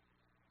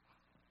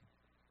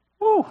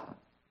 Woo.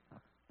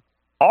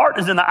 Art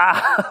is in the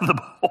eye of the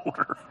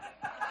beholder.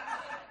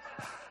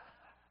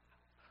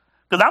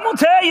 Because I'm going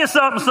to tell you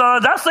something,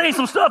 sons. I've seen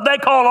some stuff they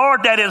call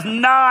art that is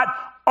not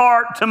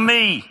art to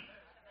me.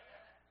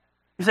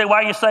 You say,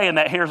 why are you saying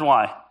that? Here's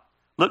why.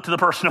 Look to the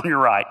person on your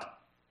right.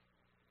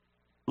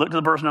 Look to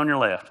the person on your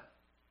left.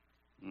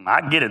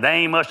 I get it. They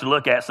ain't much to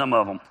look at, some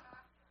of them.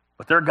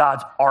 But they're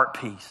God's art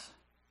piece.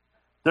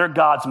 They're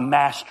God's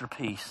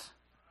masterpiece.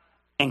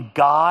 And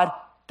God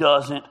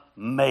doesn't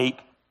make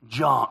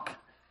junk.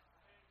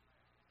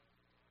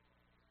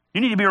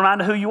 You need to be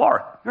reminded who you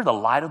are. You're the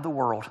light of the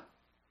world.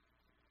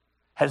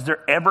 Has there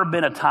ever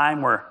been a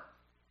time where,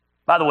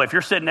 by the way, if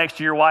you're sitting next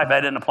to your wife,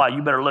 that didn't apply.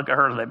 You better look at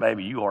her and say,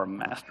 baby, you are a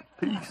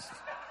masterpiece.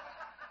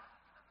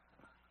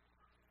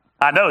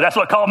 I know, that's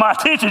what caught my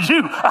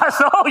attention. I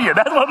saw you.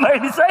 That's what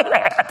made me say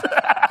that.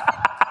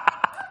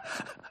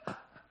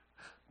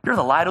 You're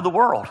the light of the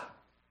world.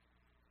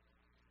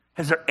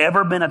 Has there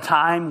ever been a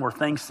time where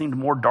things seemed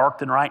more dark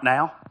than right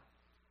now?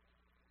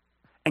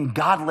 And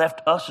God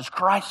left us as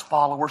Christ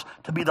followers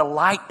to be the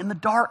light in the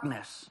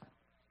darkness.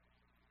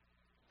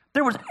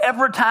 There was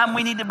ever a time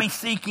we need to be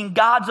seeking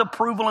God's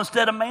approval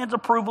instead of man's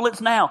approval, it's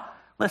now.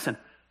 Listen,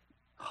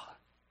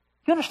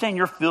 you understand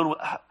you're filled with,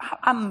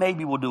 I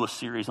maybe will do a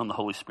series on the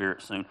Holy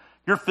Spirit soon.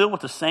 You're filled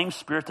with the same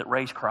Spirit that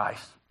raised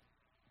Christ.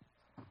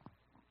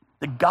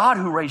 The God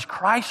who raised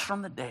Christ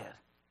from the dead.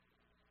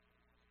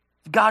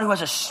 The God who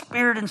has a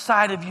spirit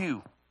inside of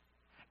you.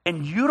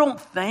 And you don't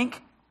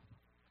think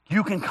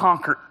you can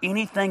conquer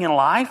anything in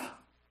life?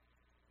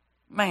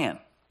 Man,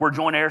 we're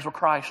joint heirs with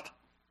Christ.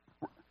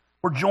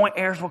 We're joint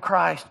heirs with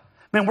Christ.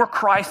 Man, we're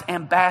Christ's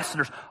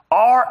ambassadors.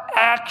 Our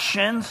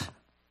actions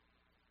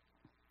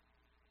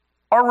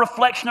are a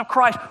reflection of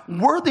Christ.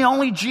 We're the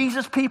only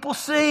Jesus people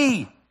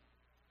see.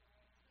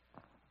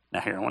 Now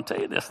here, I want to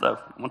tell you this, though.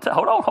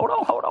 Hold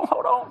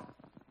on.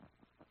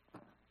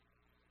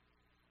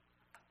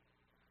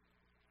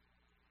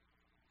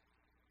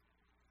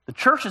 The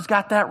church has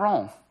got that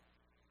wrong.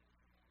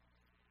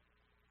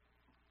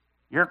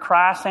 You're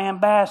Christ's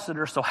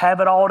ambassador, so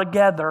have it all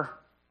together.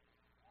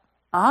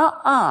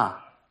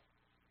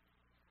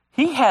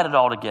 He had it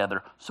all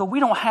together, so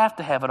we don't have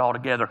to have it all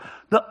together.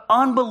 The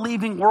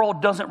unbelieving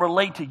world doesn't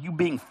relate to you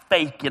being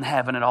fake and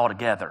having it all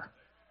together.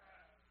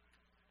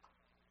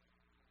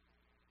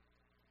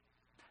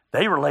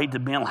 They relate to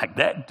being like,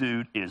 that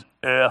dude is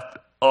effed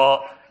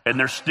up, and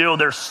there's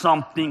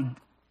something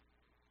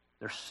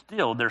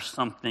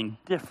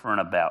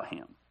different about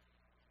him.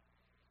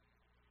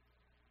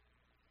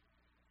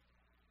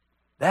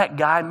 That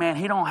guy, man,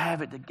 he don't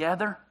have it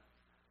together,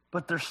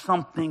 but there's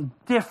something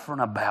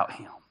different about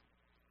him.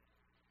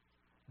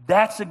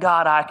 That's a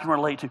God I can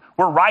relate to.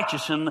 We're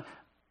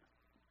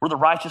the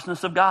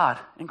righteousness of God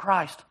in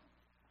Christ.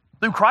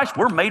 Through Christ,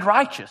 we're made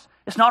righteous.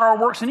 It's not our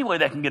works anyway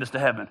that can get us to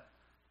heaven.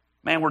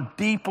 Man, we're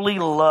deeply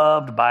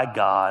loved by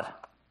God.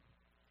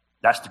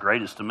 That's the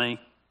greatest to me.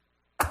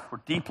 We're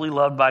deeply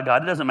loved by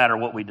God. It doesn't matter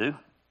what we do.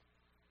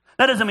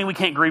 That doesn't mean we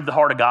can't grieve the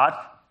heart of God.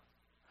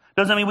 It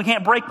doesn't mean we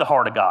can't break the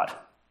heart of God.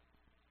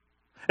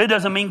 It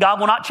doesn't mean God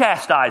will not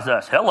chastise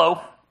us.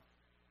 Hello.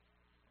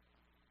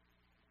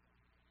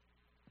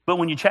 But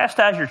when you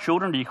chastise your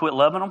children, do you quit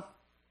loving them?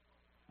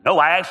 No,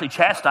 I actually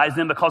chastise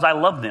them because I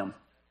love them.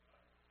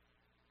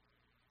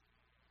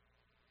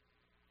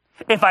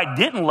 If I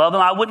didn't love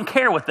them, I wouldn't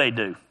care what they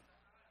do.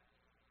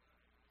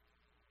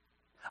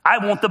 I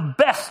want the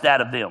best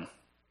out of them.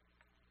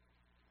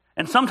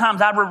 And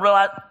sometimes I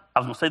realize, I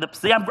was going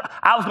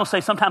to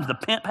say sometimes the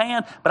pimp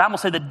hand, but I'm going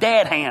to say the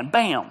dad hand.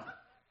 Bam.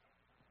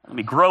 Let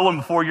me grow them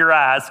before your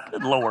eyes.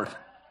 Good Lord.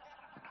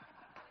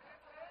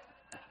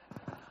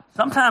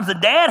 Sometimes the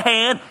dad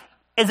hand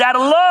is out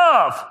of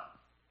love.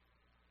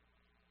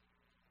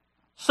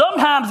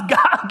 Sometimes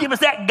God give us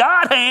that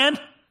God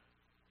hand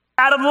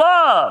out of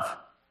love.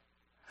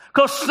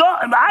 Because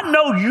I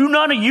know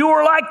none of you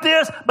are like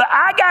this, but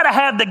I got to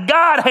have the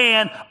God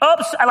hand up.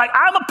 Like,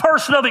 I'm a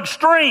person of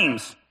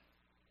extremes.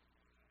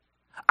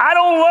 I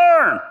don't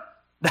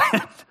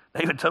learn.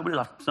 David told me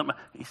something.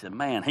 He said,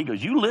 man, he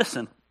goes, you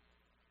listen.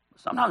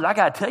 Sometimes I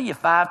got to tell you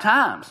 5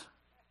 times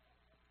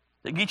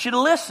to get you to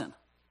listen.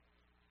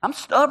 I'm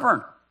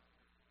stubborn.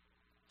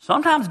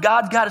 Sometimes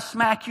God's got to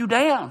smack you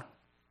down.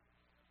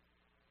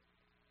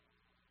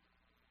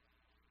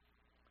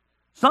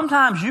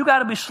 Sometimes you got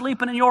to be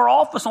sleeping in your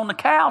office on the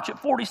couch at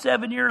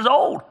 47 years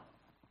old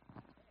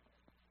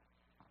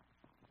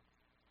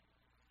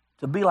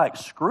to be like,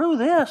 screw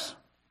this.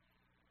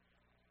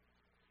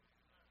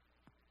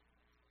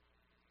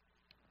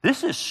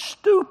 This is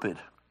stupid.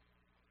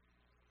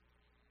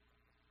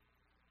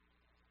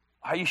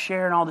 Why are you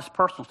sharing all this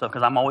personal stuff?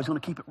 Because I'm always going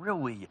to keep it real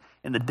with you.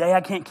 And the day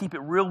I can't keep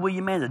it real with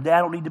you, man, the day I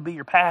don't need to be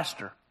your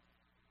pastor.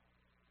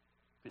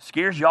 If it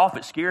scares you off,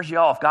 it scares you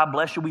off. God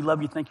bless you. We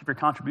love you. Thank you for your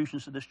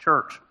contributions to this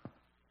church.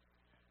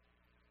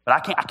 But I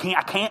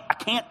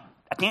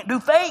can't do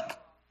fake.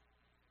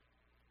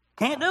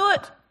 Can't do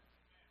it.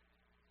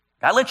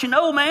 Gotta let you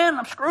know, man,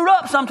 I'm screwed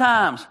up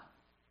sometimes.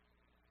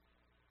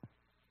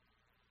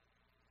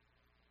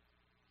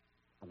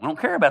 We don't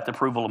care about the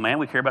approval of man.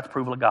 We care about the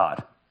approval of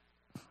God.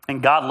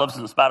 And God loves us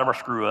in spite of our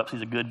screw-ups.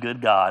 He's a good,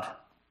 good God.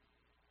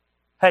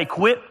 Hey,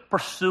 quit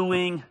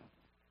pursuing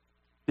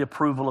the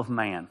approval of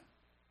man.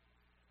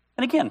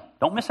 And again,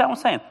 don't miss out on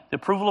saying the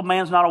approval of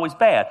man is not always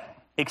bad,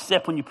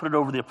 except when you put it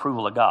over the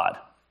approval of God.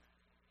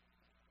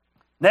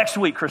 Next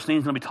week,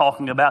 Christine's going to be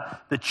talking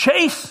about the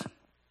chase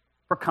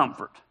for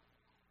comfort.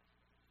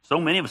 So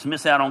many of us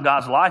miss out on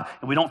God's life,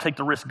 and we don't take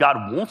the risk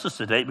God wants us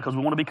to take because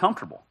we want to be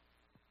comfortable.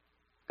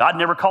 God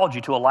never called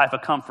you to a life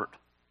of comfort.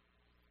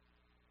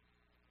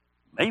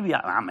 Maybe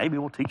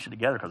we'll teach it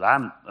together because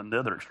I'm on the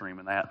other extreme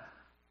in that.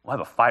 We'll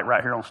have a fight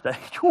right here on stage.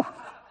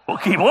 We'll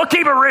keep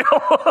it real.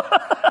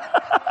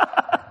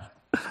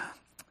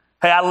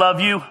 Hey, I love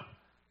you.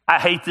 I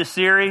hate this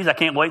series. I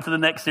can't wait for the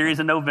next series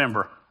in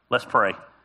November. Let's pray.